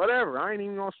 Whatever, I ain't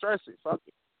even gonna stress it. Fuck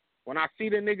it. When I see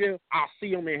the nigga, I'll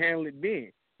see him and handle it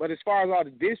then. But as far as all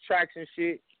the diss tracks and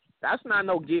shit, that's not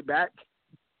no get back.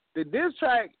 The diss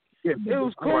track, it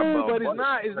was cool, but it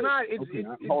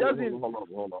doesn't.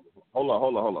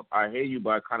 Hold on. I hear you,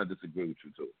 but I kind of disagree with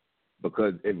you too.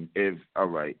 Because if all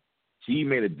right, he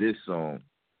made a diss song,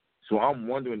 so I'm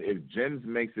wondering if Jim's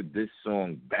makes a diss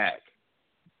song back,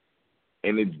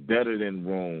 and it's better than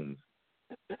Rome's,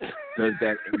 does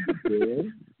that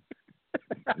end?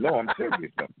 No, I'm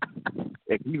serious though.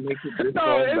 If he makes it this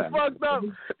it's fucked up.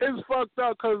 It's fucked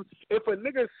up because if a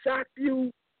nigga shocked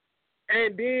you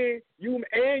and then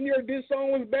your diss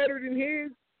song was better than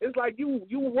his, it's like you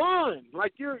won.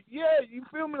 Like you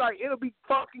feel me? Like it'll be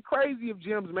fucking crazy if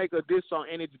Jim's make a diss song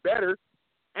and it's better,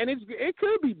 and it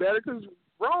could be better because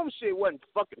Rome shit wasn't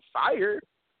fucking fire.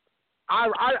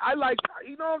 I like,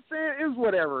 you know what I'm saying? It's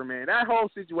whatever, man. That whole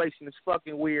situation is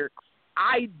fucking weird.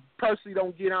 I personally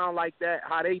don't get on like that,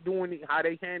 how they doing it, how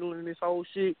they handling this whole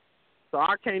shit. So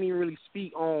I can't even really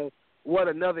speak on what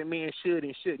another man should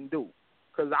and shouldn't do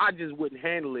because I just wouldn't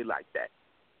handle it like that.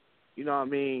 You know what I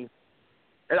mean?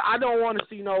 And I don't want to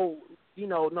see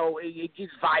it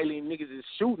gets violent, niggas is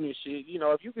shooting and shit. You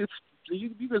know, if you can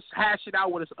hash it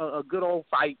out with a good old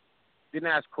fight, then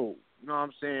that's cool. You know what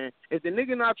I'm saying? If the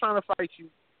nigga not trying to fight you,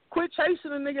 quit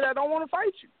chasing a nigga that don't want to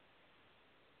fight you.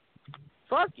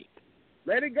 Fuck it.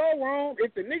 Let it go, Rome.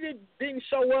 If the nigga didn't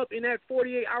show up in that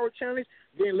 48-hour challenge,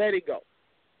 then let it go.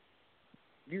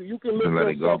 You can look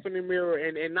yourself in the mirror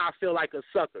and not feel like a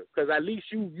sucker because at least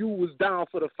you was down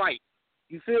for the fight.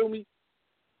 You feel me?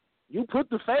 You put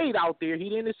the fade out there. He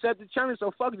didn't accept the challenge, so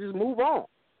fuck it, just move on.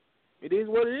 It is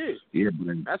what it is. Yeah,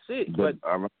 that's it. But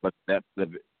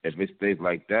if it stays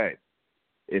like that,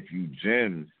 if you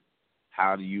gyms,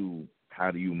 how do you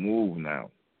move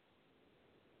now?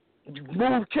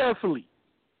 Move carefully.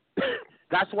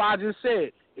 That's why I just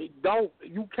said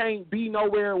you can't be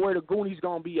nowhere where the Goonies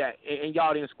gonna be at, and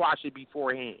y'all didn't squash it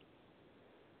beforehand.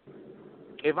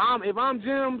 If I'm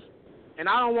Jim's and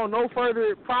I don't want no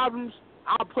further problems,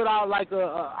 I'll put out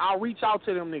I'll reach out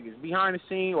to them niggas behind the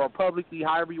scene or publicly,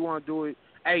 however you want to do it.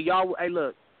 Hey y'all,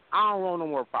 look, I don't want no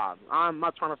more problems. I'm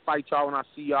not trying to fight y'all when I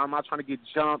see y'all. I'm not trying to get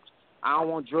jumped. I don't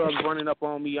want drugs running up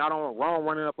on me. I don't want wrong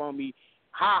running up on me.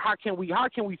 How can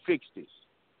we fix this?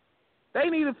 They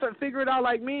need to figure it out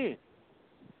like men.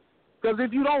 Because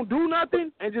if you don't do nothing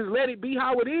and just let it be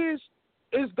how it is,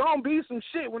 it's gonna be some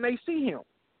shit when they see him,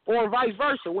 or vice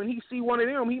versa. When he see one of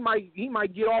them, he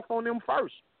might get off on them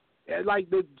first.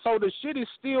 So the shit is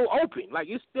still open. Like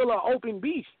it's still an open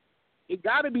beef. It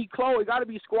gotta be closed. It gotta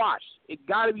be squashed. It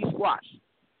gotta be squashed.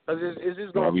 Cause it's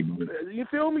just gonna. You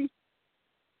feel me?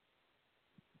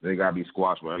 They gotta be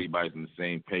squashed where everybody's on the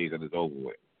same page that it's over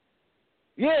with.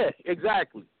 Yeah,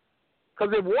 exactly.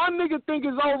 Because if one nigga think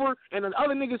it's over and the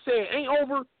other nigga say it ain't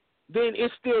over, then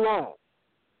it's still on.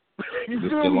 You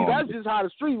feel me? That's just how the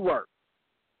street works.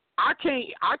 I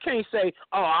can't say,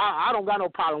 oh, I don't got no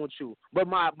problem with you, but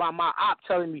my op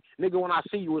telling me, nigga, when I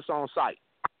see you, it's on site.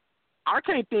 I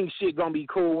can't think shit gonna be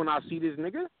cool when I see this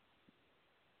nigga.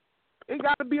 It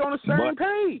got to be on the same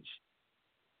page.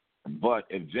 But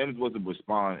if James was to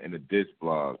respond in a diss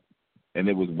blog, and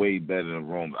it was way better than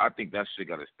Rome, I think that shit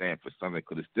got to stand for something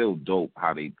because it's still dope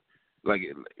how they, like,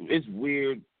 it's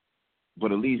weird,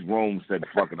 but at least Rome said,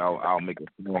 fuck it, I'll make a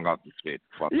song out the shit.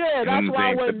 Fuck yeah, that's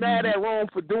why I wasn't mad at Rome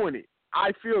for doing it.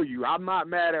 I feel you. I'm not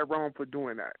mad at Rome for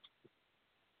doing that.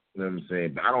 You know what I'm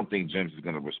saying? But I don't think James is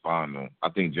going to respond, though. I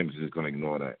think James is just going to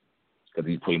ignore that because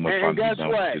he's pretty much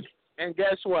and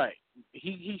guess what?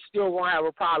 He's still going to have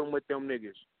a problem with them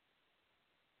niggas.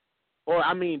 Or,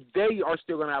 I mean, they are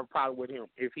still going to have a problem with him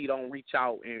if he don't reach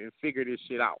out and figure this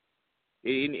shit out.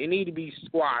 It need to be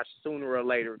squashed sooner or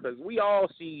later because we all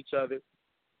see each other.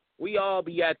 We all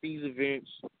be at these events.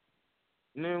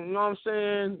 You know what I'm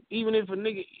saying? Even if a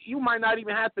nigga, you might not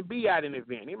even have to be at an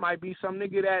event. It might be some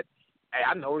nigga that, hey,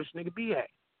 I know this nigga be at.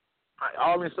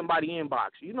 All in somebody's inbox.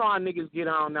 You know how niggas get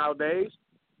on nowadays.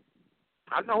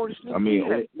 I know where this nigga be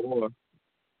at.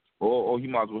 Or he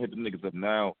might as well hit the niggas up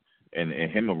now. And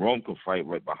him and Rome could fight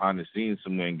right behind the scenes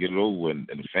somewhere and get it over with, and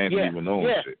the fans don't even know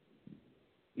and shit.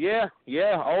 Yeah,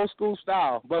 old school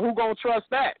style. But who gonna trust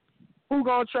that? Who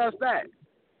gonna trust that?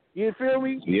 You feel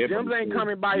me? Yeah, Jims ain't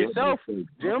coming by himself.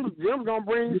 Jims gonna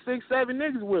bring 6, 7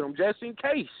 niggas with him just in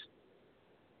case.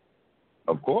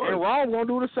 Of course. And Rome gonna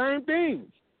do the same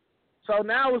thing. So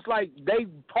now it's like they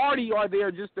party are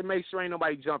there just to make sure ain't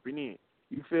nobody jumping in.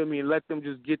 You feel me? And let them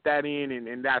just get that in,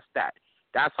 and that's that.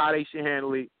 That's how they should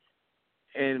handle it,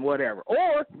 and whatever.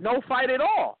 Or no fight at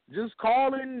all. Just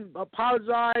call and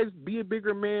apologize, be a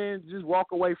bigger man, just walk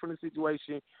away from the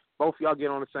situation. Both of y'all get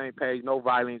on the same page, no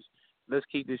violence. Let's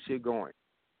keep this shit going.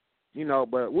 You know,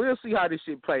 but we'll see how this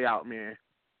shit play out, man.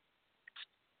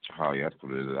 Oh, yeah, that's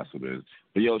what it is. That's what it is.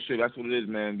 But, yo, shit, that's what it is,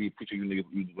 man. We appreciate you niggas.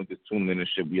 You went to tuning in and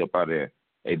shit. We up out there.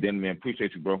 Hey, then, man,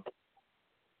 appreciate you, bro.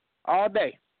 All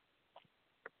day.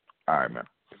 All right, man.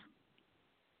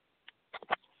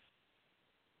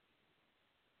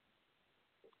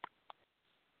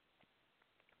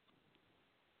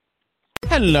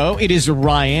 Hello, it is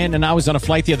Ryan, and I was on a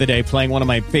flight the other day playing one of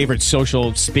my favorite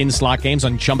social spin slot games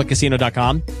on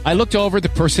ChumbaCasino.com. I looked over at the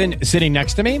person sitting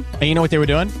next to me, and you know what they were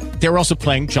doing? They were also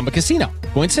playing Chumba Casino.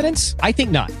 Coincidence? I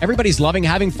think not. Everybody's loving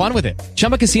having fun with it.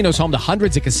 Chumba Casino is home to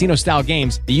hundreds of casino-style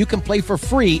games that you can play for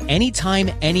free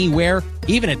anytime, anywhere,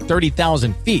 even at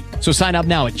 30,000 feet. So sign up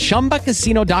now at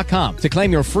ChumbaCasino.com to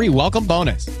claim your free welcome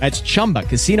bonus. That's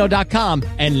ChumbaCasino.com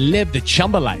and live the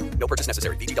Chumba life. No purchase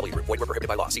necessary. VGW Group. Void where prohibited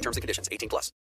by law. See terms and conditions. 18+.